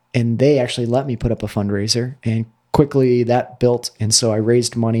 and they actually let me put up a fundraiser, and quickly that built. And so I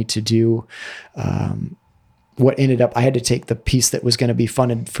raised money to do what ended up, I had to take the piece that was going to be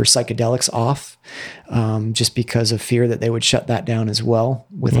funded for psychedelics off, just because of fear that they would shut that down as well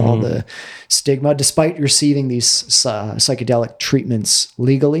with all the stigma, despite receiving these psychedelic treatments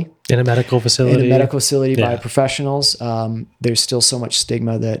legally. In a medical facility. By professionals. There's still so much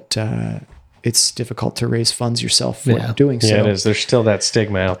stigma that it's difficult to raise funds yourself for doing so. Yeah, it is. There's still that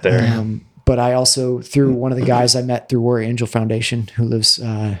stigma out there. But I also, through one of the guys I met through Warrior Angel Foundation, who lives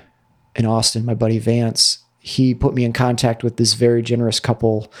in Austin, my buddy Vance, he put me in contact with this very generous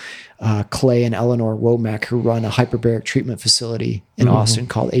couple, Clay and Eleanor Womack, who run a hyperbaric treatment facility in Austin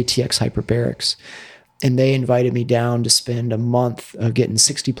called ATX Hyperbarics. And they invited me down to spend a month of getting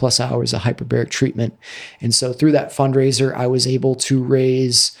 60 plus hours of hyperbaric treatment. And so through that fundraiser, I was able to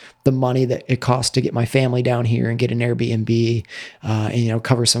raise the money that it cost to get my family down here and get an Airbnb, and,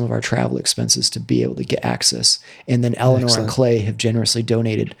 cover some of our travel expenses to be able to get access. And then Eleanor and Clay have generously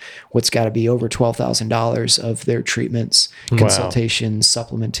donated what's got to be over $12,000 of their treatments, consultations,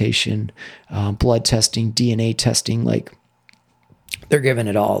 supplementation, blood testing, DNA testing, they're giving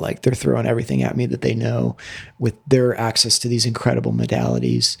it all. They're throwing everything at me that they know with their access to these incredible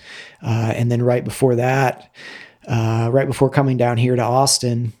modalities. And then right before that, right before coming down here to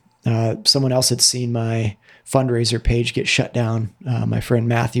Austin, someone else had seen my fundraiser page get shut down. My friend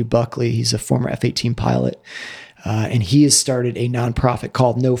Matthew Buckley, he's a former F-18 pilot. And he has started a nonprofit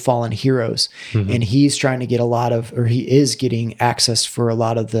called No Fallen Heroes. And he's trying to get he is getting access for a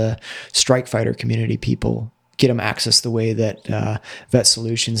lot of the strike fighter community people, get them access the way that Vet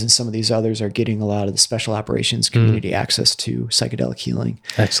Solutions and some of these others are getting a lot of the special operations community access to psychedelic healing.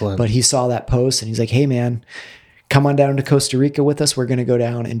 Excellent. But he saw that post and he's like, hey man, come on down to Costa Rica with us. We're going to go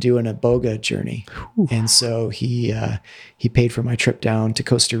down and do an iboga journey. Ooh. And so he paid for my trip down to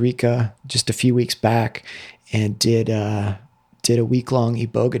Costa Rica just a few weeks back and did a week-long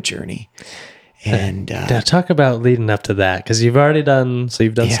iboga journey. And now talk about leading up to that, because you've already done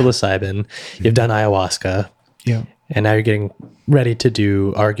psilocybin, you've done ayahuasca, and now you're getting ready to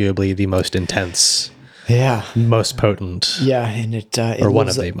do arguably the most intense, most potent, and it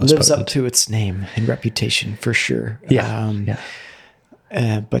lives up to its name and reputation for sure.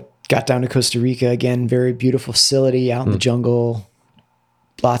 But got down to Costa Rica again, very beautiful facility out in the jungle,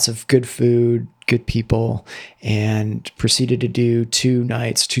 lots of good food, good people, and proceeded to do 2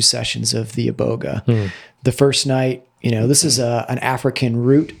 sessions of the iboga. The first night, this is an African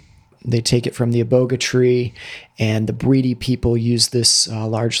root. They take it from the iboga tree, and the Bridi people use this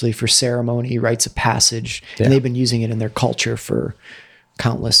largely for ceremony, rites of passage, and they've been using it in their culture for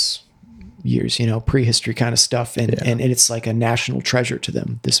countless years, prehistory kind of stuff. And it's like a national treasure to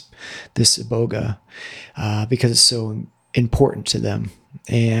them, this iboga, because it's so important to them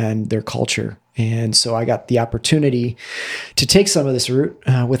and their culture. And so I got the opportunity to take some of this route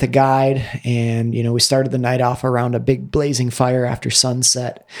with a guide. And, we started the night off around a big blazing fire after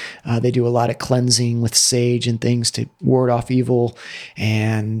sunset. They do a lot of cleansing with sage and things to ward off evil.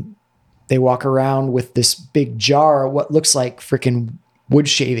 And they walk around with this big jar, what looks like freaking wood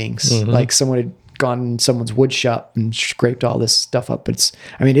shavings, like someone had gone in someone's wood shop and scraped all this stuff up. It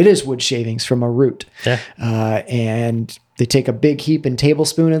is wood shavings from a root. Yeah. And they take a big heap and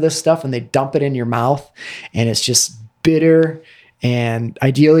tablespoon of this stuff and they dump it in your mouth, and it's just bitter. And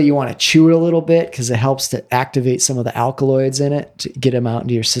ideally you want to chew it a little bit because it helps to activate some of the alkaloids in it to get them out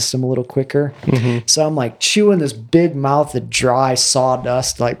into your system a little quicker. So I'm like chewing this big mouth of dry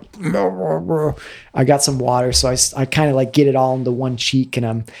sawdust, like I got some water. So I kind of like get it all into one cheek, and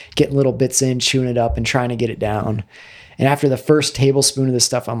I'm getting little bits in, chewing it up and trying to get it down. And after the first tablespoon of this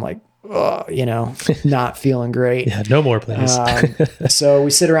stuff, I'm like, not feeling great. Yeah, no more, please. So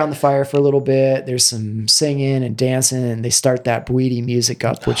we sit around the fire for a little bit. There's some singing and dancing, and they start that Bweedy music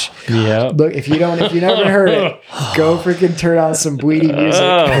up, which look, if you never heard it, go freaking turn on some Bweedy music.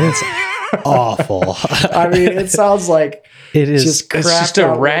 It's awful. I mean, it sounds like it is it's just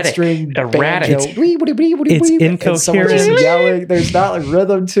erratic. It's incoherent. Yelling. There's not like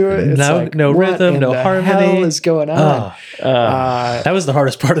rhythm to it. It's no rhythm, no harmony. What the hell is going on? That was the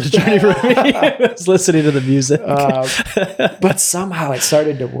hardest part of the journey for me. Was listening to the music. But somehow it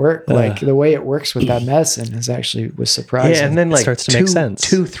started to work. Like the way it works with that medicine was surprising. Yeah, and then like starts to make sense.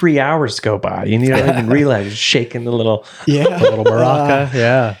 2-3 hours go by, and you don't even realize you're shaking the little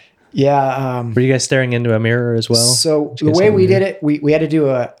maraca. Yeah. Were you guys staring into a mirror as well? So the way we did it, we had to do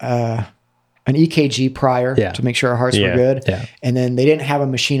an EKG prior to make sure our hearts were good. Yeah. And then they didn't have a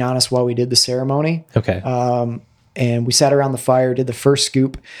machine on us while we did the ceremony. Okay. And we sat around the fire, did the first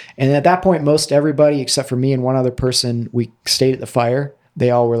scoop. And at that point, most everybody, except for me and one other person, we stayed at the fire. They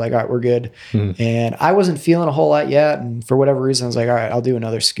all were like, all right, we're good. And I wasn't feeling a whole lot yet. And for whatever reason, I was like, all right, I'll do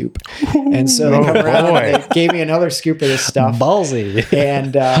another scoop. And so they come around and they gave me another scoop of this stuff. Ballsy.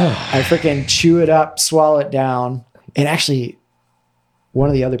 And I freaking chew it up, swallow it down. And actually, one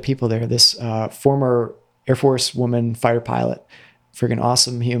of the other people there, this former Air Force woman fighter pilot, freaking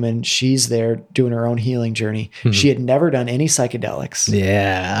awesome human. She's there doing her own healing journey. She had never done any psychedelics.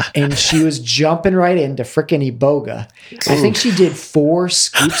 Yeah. And she was jumping right into freaking Iboga. I think she did 4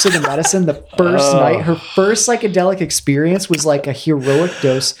 scoops of the medicine the first night. Her first psychedelic experience was like a heroic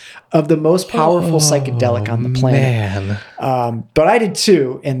dose of the most powerful psychedelic on the planet. Man. But I did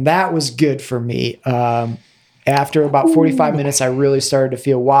too, and that was good for me. After about 45 minutes, I really started to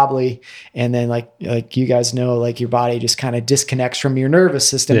feel wobbly. And then like you guys know, like your body just kind of disconnects from your nervous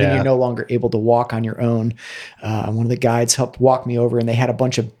system and you're no longer able to walk on your own. One of the guides helped walk me over, and they had a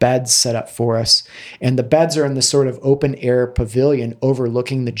bunch of beds set up for us. And the beds are in this sort of open air pavilion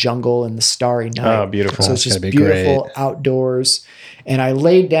overlooking the jungle and the starry night. Oh, beautiful. So it's just beautiful outdoors. And I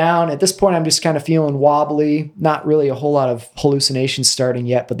laid down. At this point, I'm just kind of feeling wobbly. Not really a whole lot of hallucinations starting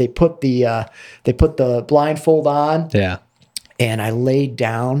yet, but they put the blindfold on. Yeah. And I laid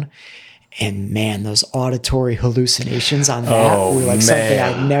down, and man, those auditory hallucinations on that were like something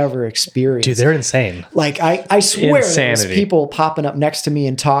I'd never experienced. Dude, they're insane. Like I swear Insanity. there's people popping up next to me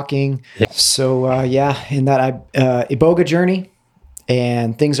and talking. Yeah. So in that Iboga journey,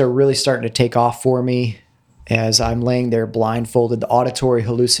 and things are really starting to take off for me. As I'm laying there blindfolded, the auditory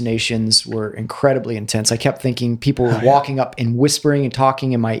hallucinations were incredibly intense. I kept thinking people were walking up and whispering and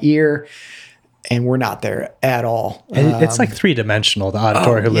talking in my ear, and we're not there at all. And it's like 3-dimensional, the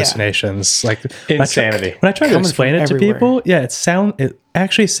auditory hallucinations. Like insanity. When I try to explain it to people, it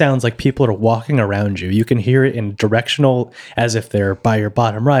actually sounds like people are walking around you. You can hear it in directional, as if they're by your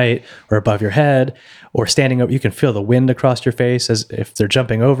bottom right or above your head, or standing up. You can feel the wind across your face as if they're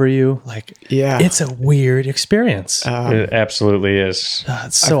jumping over you. Like, it's a weird experience. It absolutely is.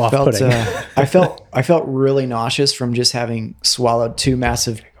 It's so off-putting. I felt really nauseous from just having swallowed 2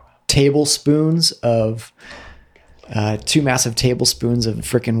 massive tablespoons of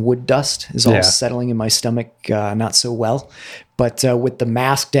freaking wood dust is all settling in my stomach, not so well. But with the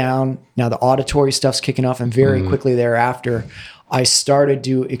mask down, now the auditory stuff's kicking off, and very quickly thereafter, I started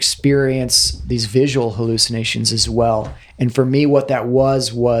to experience these visual hallucinations as well. And for me, what that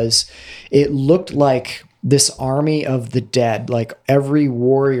was it looked like this army of the dead, like every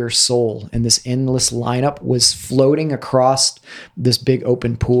warrior soul in this endless lineup was floating across this big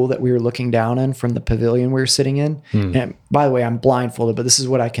open pool that we were looking down in from the pavilion we were sitting in. And by the way, I'm blindfolded, but this is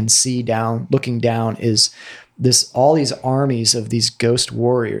what I can see looking down is all these armies of these ghost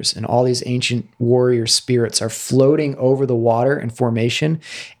warriors, and all these ancient warrior spirits are floating over the water in formation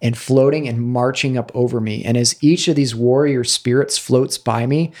and floating and marching up over me. And as each of these warrior spirits floats by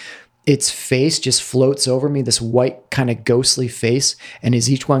me, its face just floats over me, this white kind of ghostly face. And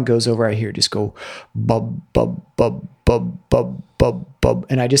as each one goes over, I hear it just go bub, bub, bub, bub, bub, bub, bub.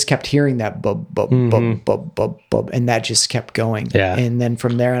 And I just kept hearing that bub, bub, bub, bub, bub, bub. And that just kept going. Yeah. And then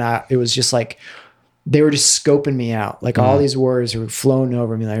from there, it was just like, they were just scoping me out. Like all these warriors were flown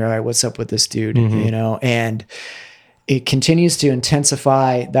over me like, all right, what's up with this dude? And it continues to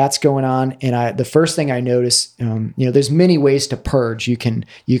intensify. That's going on. And the first thing I noticed, there's many ways to purge. You can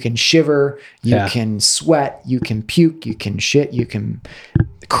shiver, you can sweat, you can puke, you can shit, you can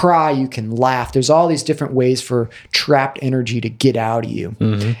cry, you can laugh. There's all these different ways for trapped energy to get out of you.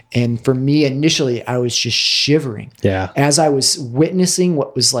 And for me, initially, I was just shivering. Yeah. As I was witnessing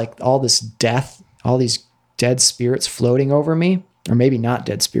what was like all this death, all these dead spirits floating over me, or maybe not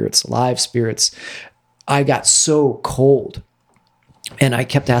dead spirits, live spirits, I got so cold. And I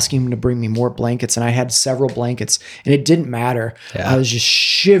kept asking him to bring me more blankets, and I had several blankets, and it didn't matter. I was just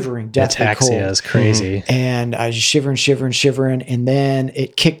shivering, deathly cold. Ataxia is crazy. And I was just shivering. And then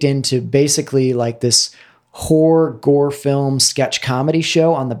it kicked into basically like this horror gore film sketch comedy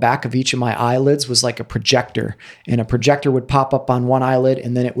show. On the back of each of my eyelids was like a projector, and a projector would pop up on one eyelid,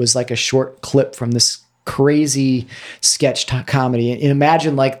 and then it was like a short clip from this crazy sketch comedy. And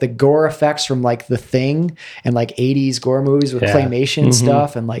imagine like the gore effects from like The Thing and like 80s gore movies with claymation and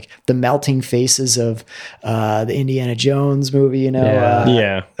stuff, and like the melting faces of the Indiana Jones movie,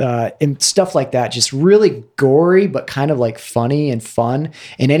 and stuff like that. Just really gory, but kind of like funny and fun.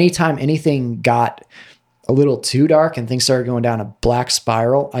 And anytime anything got a little too dark and things started going down a black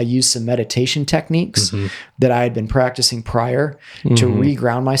spiral, I used some meditation techniques that I had been practicing prior to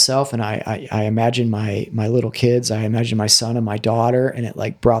reground myself. And I imagined my little kids, I imagined my son and my daughter, and it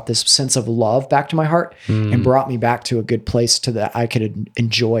like brought this sense of love back to my heart and brought me back to a good place to that I could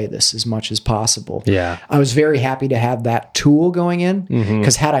enjoy this as much as possible. Yeah. I was very happy to have that tool going in,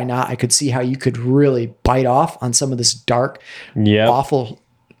 because had I not, I could see how you could really bite off on some of this dark, awful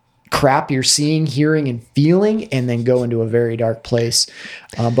crap you're seeing, hearing, and feeling, and then go into a very dark place.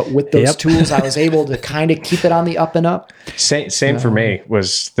 But with those tools, I was able to kind of keep it on the up and up. Same for me.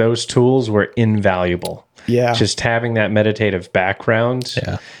 Was those tools were invaluable. Yeah. Just having that meditative background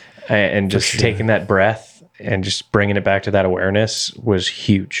and just taking that breath and just bringing it back to that awareness was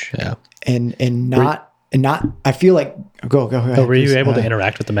huge. Yeah. And not, I feel like, go ahead. So were you able to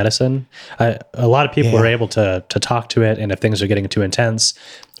interact with the medicine? A lot of people are able to talk to it, and if things are getting too intense,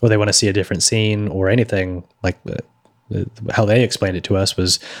 or they want to see a different scene or anything, like how they explained it to us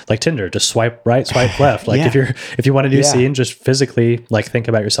was like Tinder, just swipe right, swipe left. Like if you want a new scene, just physically like think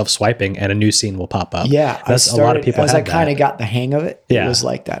about yourself swiping, and a new scene will pop up. Yeah, that's a lot of people. As I kind of got the hang of it, it was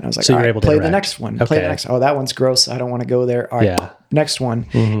like that, and I was like, so all you're right, able to play interact. the next one. Okay. Play the next. Oh, that one's gross. I don't want to go there. All right, next one.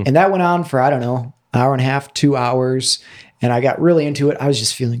 And that went on for, I don't know, hour and a half, 2 hours. And I got really into it. I was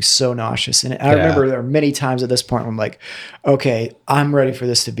just feeling so nauseous. And I remember there were many times at this point where I'm like, okay, I'm ready for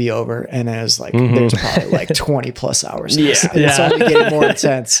this to be over. And it was like, there's probably like 20 plus hours. It's only getting more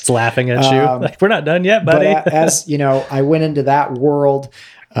intense. It's laughing at you. Like, we're not done yet, buddy. But as you know, I went into that world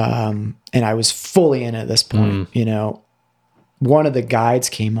and I was fully in at this point. One of the guides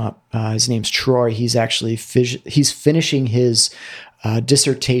came up. His name's Troy. He's actually, he's finishing his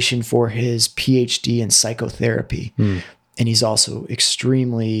dissertation for his PhD in psychotherapy. And he's also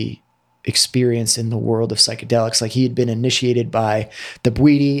extremely experienced in the world of psychedelics. Like he had been initiated by the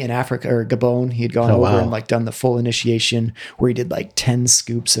Bwiti in Africa, or Gabon. He had gone over and like done the full initiation where he did like 10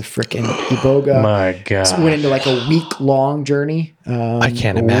 scoops of freaking Iboga. My God. So went into like a week-long journey. I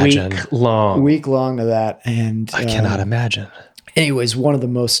can't imagine. Week-long of that. And I cannot imagine. Anyways, one of the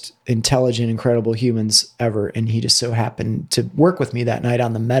most intelligent, incredible humans ever. And he just so happened to work with me that night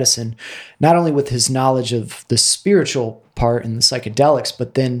on the medicine, not only with his knowledge of the spiritual part and the psychedelics,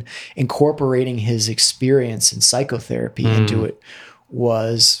 but then incorporating his experience in psychotherapy into it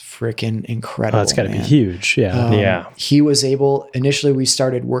was freaking incredible. Oh, it's got to be huge. Yeah. He was able, initially we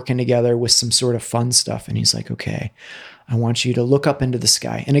started working together with some sort of fun stuff. And he's like, okay, I want you to look up into the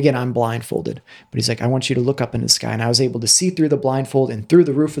sky. And again, I'm blindfolded, but he's like, I want you to look up into the sky. And I was able to see through the blindfold and through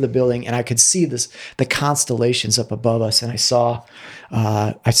the roof of the building. And I could see the constellations up above us. And I saw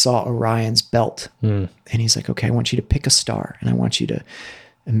Orion's belt. And he's like, okay, I want you to pick a star and I want you to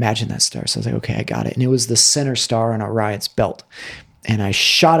imagine that star. So I was like, okay, I got it. And it was the center star on Orion's belt. And I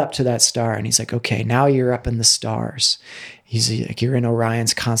shot up to that star and he's like, okay, now you're up in the stars. He's like, you're in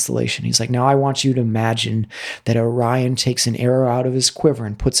Orion's constellation. He's like, now I want you to imagine that Orion takes an arrow out of his quiver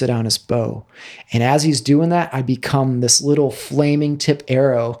and puts it on his bow. And as he's doing that, I become this little flaming tip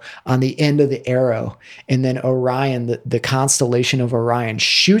arrow on the end of the arrow. And then Orion, the constellation of Orion,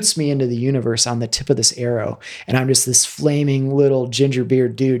 shoots me into the universe on the tip of this arrow. And I'm just this flaming little ginger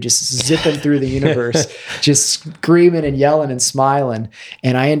beard dude just zipping through the universe, just screaming and yelling and smiling.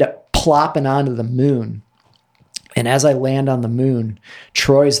 And I end up plopping onto the moon. And as I land on the moon,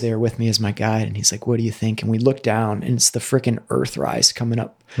 Troy's there with me as my guide. And he's like, what do you think? And we look down and it's the freaking Earthrise coming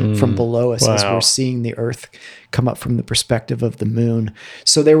up from below us as we're seeing the Earth come up from the perspective of the moon.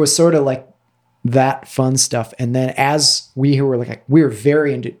 So there was sort of like that fun stuff. And then as we were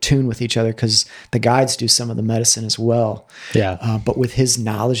very in tune with each other because the guides do some of the medicine as well. Yeah. But with his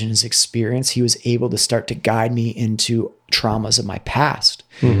knowledge and his experience, he was able to start to guide me into traumas of my past.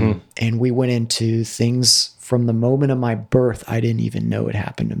 Mm-hmm. And we went into things from the moment of my birth, I didn't even know it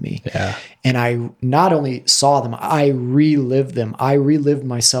happened to me. Yeah. And I not only saw them, I relived them. I relived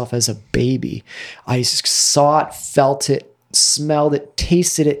myself as a baby. I saw it, felt it, smelled it,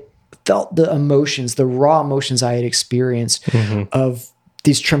 tasted it, felt the emotions, the raw emotions I had experienced of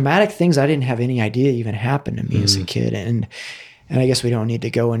these traumatic things I didn't have any idea even happened to me as a kid. And I guess we don't need to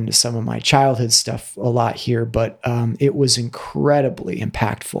go into some of my childhood stuff a lot here, but it was incredibly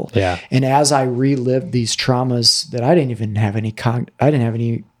impactful. Yeah. And as I relived these traumas that I didn't even have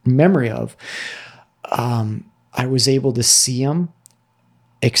any memory of, I was able to see them,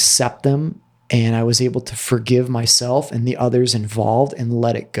 accept them, and I was able to forgive myself and the others involved and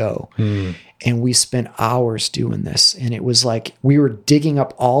let it go. And we spent hours doing this. And it was like we were digging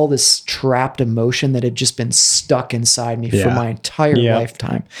up all this trapped emotion that had just been stuck inside me for my entire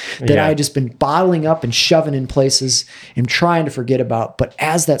lifetime, that I had just been bottling up and shoving in places and trying to forget about. But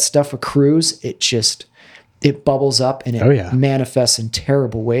as that stuff accrues, it bubbles up and it manifests in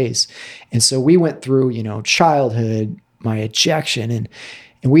terrible ways. And so we went through, childhood, my ejection,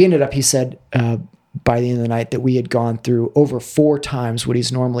 and we ended up, he said, by the end of the night, that we had gone through over 4 times what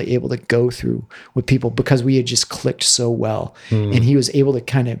he's normally able to go through with people because we had just clicked so well. And he was able to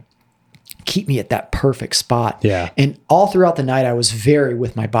kind of keep me at that perfect spot. Yeah. And all throughout the night, I was very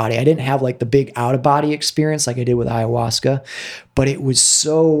with my body. I didn't have like the big out of body experience like I did with ayahuasca, but it was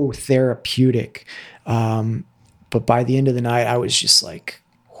so therapeutic. But by the end of the night, I was just like,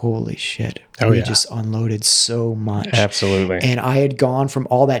 holy shit. We just unloaded so much. Absolutely. And I had gone from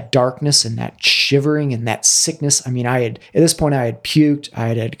all that darkness and that shivering and that sickness. I mean, at this point I had puked. I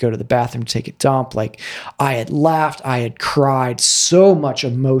had to go to the bathroom to take a dump. Like I had laughed. I had cried. So much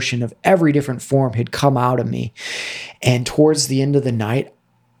emotion of every different form had come out of me. And towards the end of the night,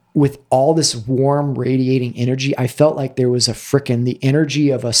 with all this warm radiating energy, I felt like there was the energy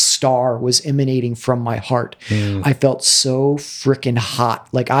of a star was emanating from my heart. I felt so freaking hot.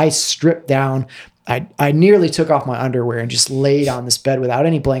 Like I stripped down, I nearly took off my underwear and just laid on this bed without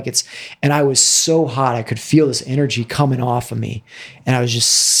any blankets. And I was so hot. I could feel this energy coming off of me and I was just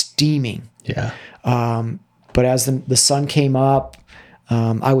steaming. Yeah. But as the sun came up,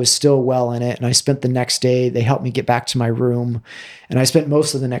 I was still well in it. And I spent the next day, they helped me get back to my room. And I spent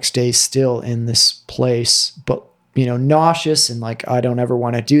most of the next day still in this place, but, nauseous and like, I don't ever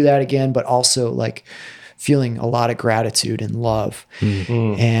want to do that again, but also like feeling a lot of gratitude and love.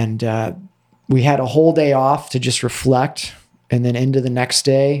 And we had a whole day off to just reflect. And then into the next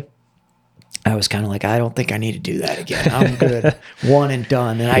day, I was kind of like, I don't think I need to do that again. I'm good. One and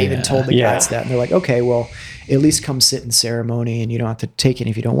done. And I even told the guys that. And they're like, okay, well, at least come sit in ceremony and you don't have to take it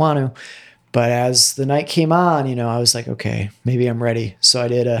if you don't want to. But as the night came on, I was like, okay, maybe I'm ready. So I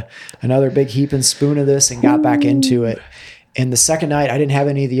did another big heaping spoon of this and got back into it. And the second night, I didn't have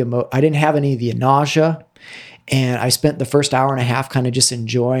any of the nausea. And I spent the first hour and a half kind of just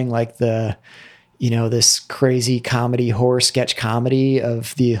enjoying like this crazy comedy, horror sketch comedy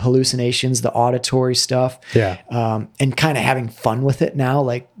of the hallucinations, the auditory stuff. Yeah. And kind of having fun with it now,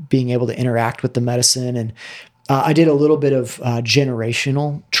 like being able to interact with the medicine. And I did a little bit of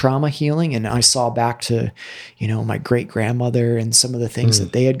generational trauma healing, and I saw back to, my great grandmother and some of the things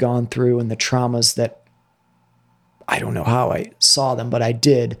that they had gone through and the traumas that I don't know how I saw them, but I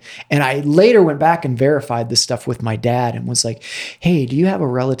did. And I later went back and verified this stuff with my dad and was like, hey, do you have a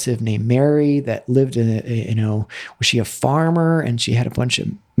relative named Mary that lived was she a farmer and she had a bunch of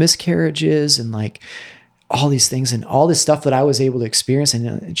miscarriages and like all these things and all this stuff that I was able to experience,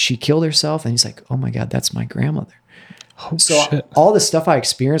 and she killed herself. And he's like, oh my God, that's my grandmother. So all the stuff I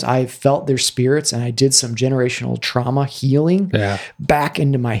experienced, I felt their spirits, and I did some generational trauma healing back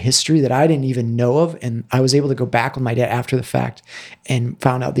into my history that I didn't even know of. And I was able to go back with my dad after the fact and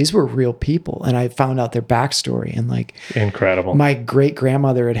found out these were real people. And I found out their backstory, and like incredible. My great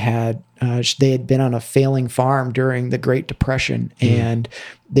grandmother had they had been on a failing farm during the Great Depression, and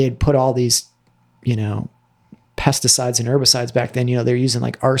they had put all these, pesticides and herbicides back then. They're using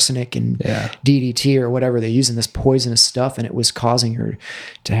like arsenic and DDT or whatever. They're using this poisonous stuff, and it was causing her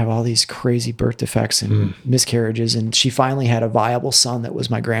to have all these crazy birth defects and miscarriages. And she finally had a viable son that was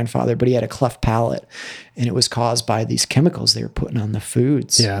my grandfather, but he had a cleft palate, and it was caused by these chemicals they were putting on the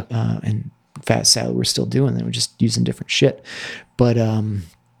foods. And fat salad we're still doing. They were just using different shit. But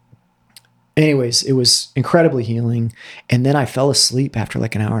anyways, it was incredibly healing. And then I fell asleep after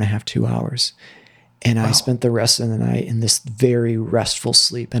like an hour and a half, 2 hours. And I spent the rest of the night in this very restful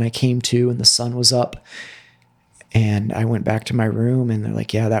sleep. And I came to, and the sun was up. And I went back to my room, and they're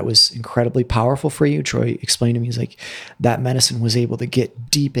like, yeah, that was incredibly powerful for you. Troy explained to me, he's like, that medicine was able to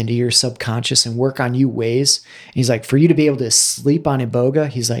get deep into your subconscious and work on you ways. And he's like, for you to be able to sleep on Iboga,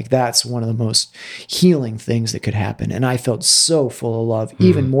 he's like, that's one of the most healing things that could happen. And I felt so full of love,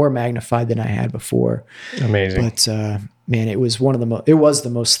 even more magnified than I had before. Amazing. But, man, it was the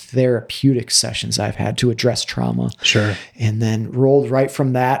most therapeutic sessions I've had to address trauma. Sure. And then rolled right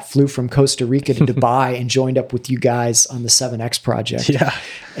from that, flew from Costa Rica to Dubai and joined up with you guys on the 7X project. Yeah.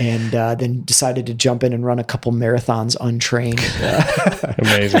 And then decided to jump in and run a couple marathons untrained.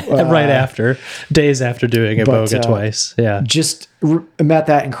 Amazing. Days after doing Iboga twice. Yeah. Just met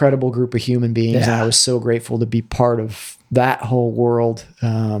that incredible group of human beings. And I was so grateful to be part of that whole world.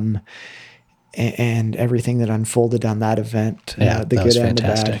 And everything that unfolded on that event, the good and the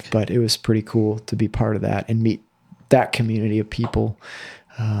bad, but it was pretty cool to be part of that and meet that community of people,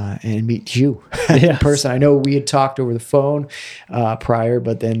 and meet you in person. I know we had talked over the phone prior,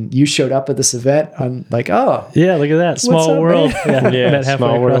 but then you showed up at this event. I'm like, oh yeah, look at that small world. Met halfway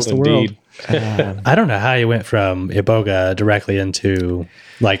small across world the world. indeed. I don't know how you went from Iboga directly into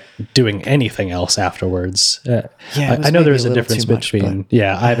like doing anything else afterwards. I know there's a difference between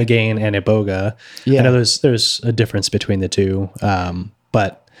Ibogaine and Iboga. I know there's a difference between the two,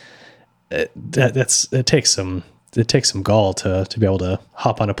 but it takes some gall to be able to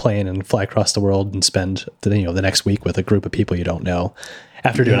hop on a plane and fly across the world and spend the next week with a group of people you don't know.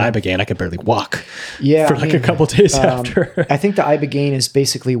 After doing Ibogaine, I could barely walk for a couple days after. I think the Ibogaine is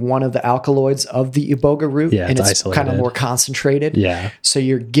basically one of the alkaloids of the Iboga root, and it's kind of more concentrated. Yeah. So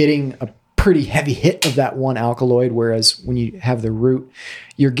you're getting a pretty heavy hit of that one alkaloid, whereas when you have the root,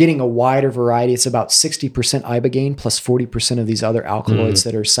 you're getting a wider variety. It's about 60% Ibogaine plus 40% of these other alkaloids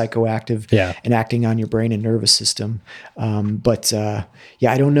that are psychoactive and acting on your brain and nervous system. I don't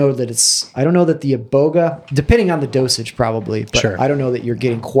know that the Iboga, depending on the dosage probably, but I don't know that you're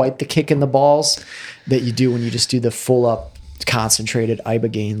getting quite the kick in the balls that you do when you just do the full up concentrated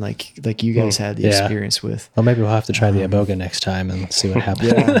Ibogaine like you guys had the experience with. Well, maybe we'll have to try the Iboga next time and see what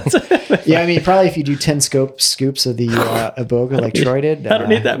happens. I mean, probably if you do 10 scoops of the Iboga like Troy did. I don't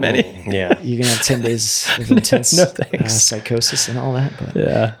need that many. You're going to have 10 days of intense psychosis and all that. But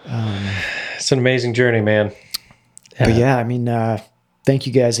it's an amazing journey, man. But I mean, thank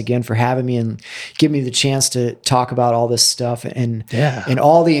you guys again for having me and giving me the chance to talk about all this stuff and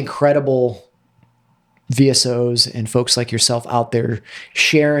all the incredible VSOs and folks like yourself out there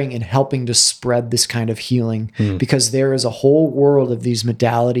sharing and helping to spread this kind of healing, because there is a whole world of these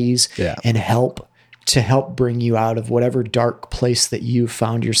modalities and help to help bring you out of whatever dark place that you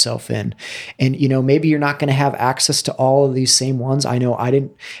found yourself in. And, maybe you're not going to have access to all of these same ones. I know I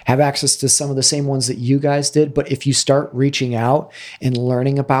didn't have access to some of the same ones that you guys did, but if you start reaching out and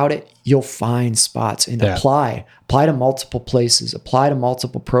learning about it, you'll find spots and apply to multiple places, apply to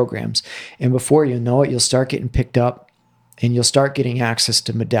multiple programs. And before you know it, you'll start getting picked up and you'll start getting access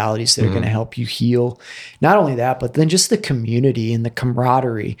to modalities that are going to help you heal. Not only that, but then just the community and the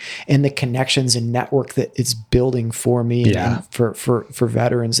camaraderie and the connections and network that it's building for me and for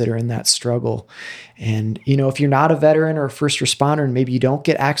veterans that are in that struggle. And, if you're not a veteran or a first responder and maybe you don't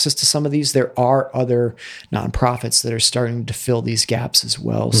get access to some of these, there are other nonprofits that are starting to fill these gaps as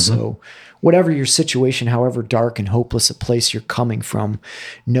well. So whatever your situation, however dark and hopeless a place you're coming from,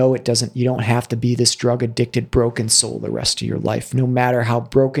 you don't have to be this drug addicted, broken soul the rest of your life. No matter how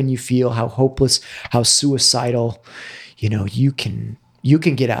broken you feel, how hopeless, how suicidal, you can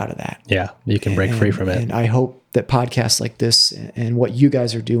get out of that. Yeah. You can break free from it. And I hope that podcasts like this and what you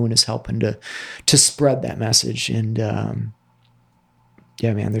guys are doing is helping to spread that message. And,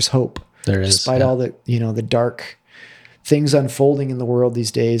 man, there's hope. There is. Despite all the, the dark things unfolding in the world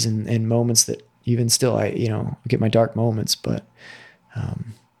these days and moments that even still, I get my dark moments, but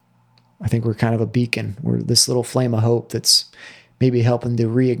I think we're kind of a beacon. We're this little flame of hope that's maybe helping to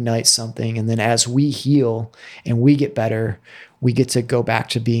reignite something. And then as we heal and we get better, we get to go back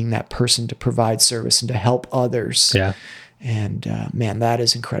to being that person to provide service and to help others. Yeah. And man, that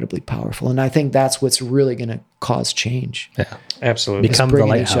is incredibly powerful. And I think that's what's really going to cause change. Yeah. Absolutely. Become the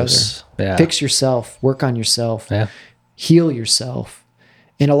bringing each lighthouse. Yeah. Fix yourself, work on yourself, Yeah. heal yourself.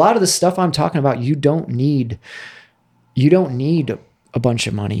 And a lot of the stuff I'm talking about, you don't need a bunch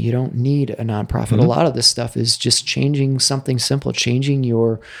of money. You don't need a nonprofit. A lot of this stuff is just changing something simple, changing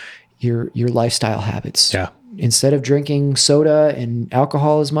your lifestyle habits. Yeah. Instead of drinking soda and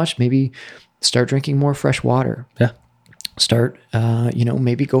alcohol as much, maybe start drinking more fresh water. Yeah. Start,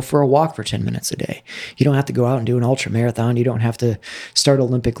 maybe go for a walk for 10 minutes a day. You don't have to go out and do an ultra marathon. You don't have to start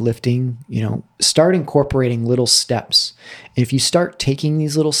Olympic lifting, start incorporating little steps. And if you start taking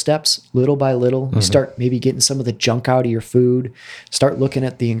these little steps little by little, you start maybe getting some of the junk out of your food, start looking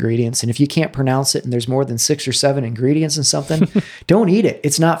at the ingredients. And if you can't pronounce it and there's more than 6 or 7 ingredients in something, don't eat it.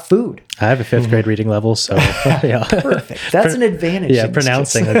 It's not food. I have a 5th grade reading level, so yeah. Perfect. That's an advantage. Yeah.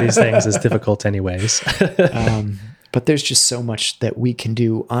 Pronouncing of these things is difficult anyways. But there's just so much that we can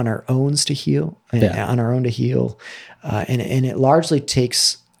do on our own to heal, and it largely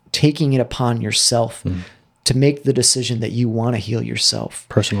takes taking it upon yourself to make the decision that you want to heal yourself.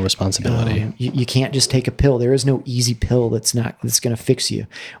 Personal responsibility. You can't just take a pill. There is no easy pill that's going to fix you.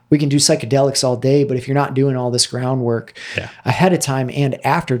 We can do psychedelics all day, but if you're not doing all this groundwork ahead of time and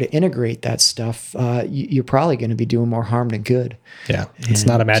after to integrate that stuff, you're probably going to be doing more harm than good. Yeah. It's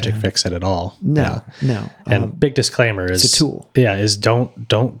not a magic fix it at all. No. And big disclaimer is it's a tool. Yeah. Is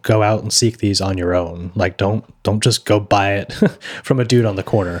don't go out and seek these on your own. Like don't just go buy it from a dude on the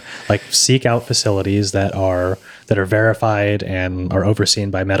corner. Like seek out facilities that are verified and are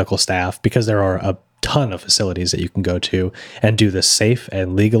overseen by medical staff, because there are a ton of facilities that you can go to and do this safe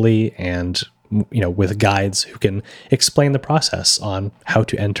and legally, and with guides who can explain the process on how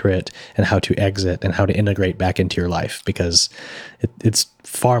to enter it and how to exit and how to integrate back into your life, because it's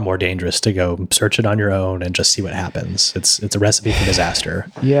far more dangerous to go search it on your own and just see what happens. It's a recipe for disaster.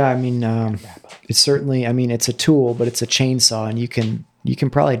 Yeah. I mean, it's certainly, it's a tool, but it's a chainsaw, and you can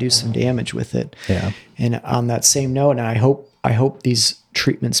probably do some damage with it. Yeah. And on that same note, and I hope these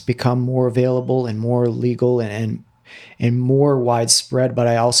treatments become more available and more legal and more widespread. But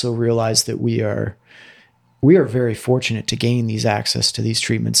I also realize that we are very fortunate to gain these access to these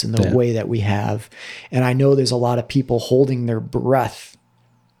treatments in the way that we have. And I know there's a lot of people holding their breath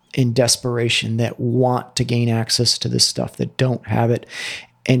in desperation that want to gain access to this stuff that don't have it.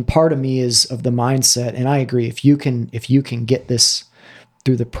 And part of me is of the mindset, and I agree, if you can get this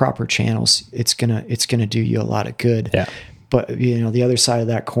through the proper channels, it's gonna do you a lot of good. Yeah. But the other side of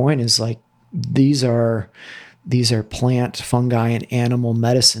that coin is like these are plant, fungi, and animal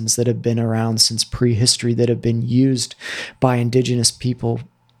medicines that have been around since prehistory, that have been used by indigenous people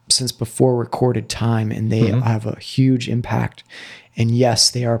since before recorded time, and they have a huge impact. And yes,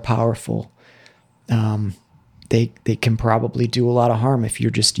 they are powerful. They can probably do a lot of harm if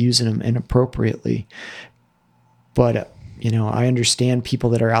you're just using them inappropriately. But I understand people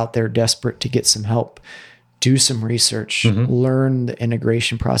that are out there desperate to get some help. Do some research, learn the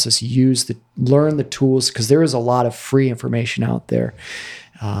integration process, learn the tools, because there is a lot of free information out there.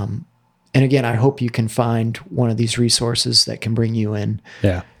 And again, I hope you can find one of these resources that can bring you in.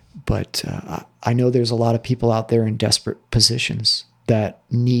 Yeah. But I know there's a lot of people out there in desperate positions that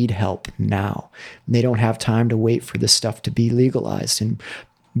need help now. And they don't have time to wait for this stuff to be legalized and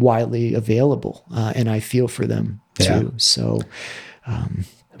widely available. And I feel for them too. So,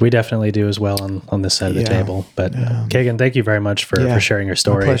 we definitely do as well on this side of the table. But Kegan, thank you very much for sharing your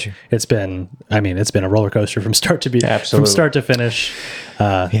story. My pleasure. It's been a roller coaster from start to finish.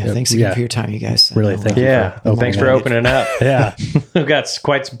 Thanks again for your time, you guys. Really, thank you. Thanks for opening up. Yeah, we've got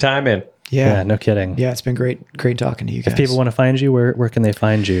quite some time in. Yeah, no kidding. Yeah, it's been great talking to you guys. If people want to find you, where can they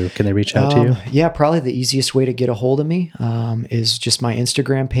find you? Can they reach out to you? Yeah, probably the easiest way to get a hold of me is just my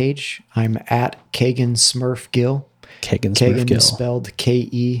Instagram page. I'm at Kegan Smurf Gill. Kegan Smurf Gill. Is spelled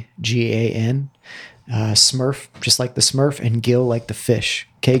Kegan. Smurf, just like the Smurf, and Gill like the fish.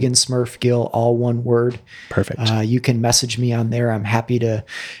 Kegan Smurf Gill, all one word. Perfect. You can message me on there. I'm happy to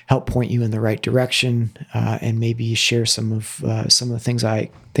help point you in the right direction and maybe share some of the things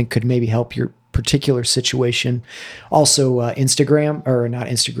I think could maybe help your particular situation. Also, LinkedIn,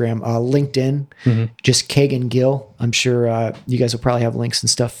 just Kegan Gill. I'm sure you guys will probably have links and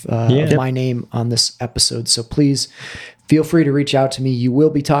stuff of my name on this episode. So please feel free to reach out to me. You will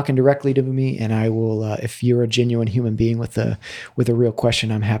be talking directly to me, and I will, if you're a genuine human being with a real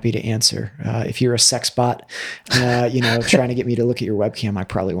question, I'm happy to answer. If you're a sex bot, trying to get me to look at your webcam, I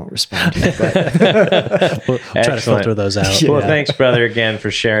probably won't respond to you. But We'll try to filter those out. Well, thanks, brother, again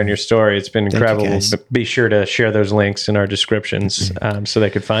for sharing your story. It's been incredible. Be sure to share those links in our descriptions so they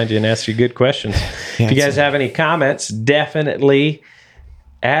could find you and ask you good questions. If you guys have any comments, definitely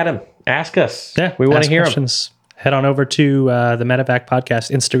add them. Ask us. Yeah, we want to hear them. Head on over to the Medevac Podcast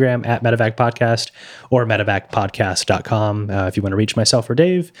Instagram at Medevac Podcast or medevacpodcast.com. If you want to reach myself or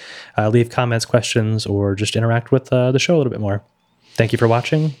Dave, leave comments, questions, or just interact with the show a little bit more. Thank you for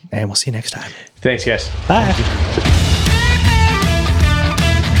watching, and we'll see you next time. Thanks, guys. Bye.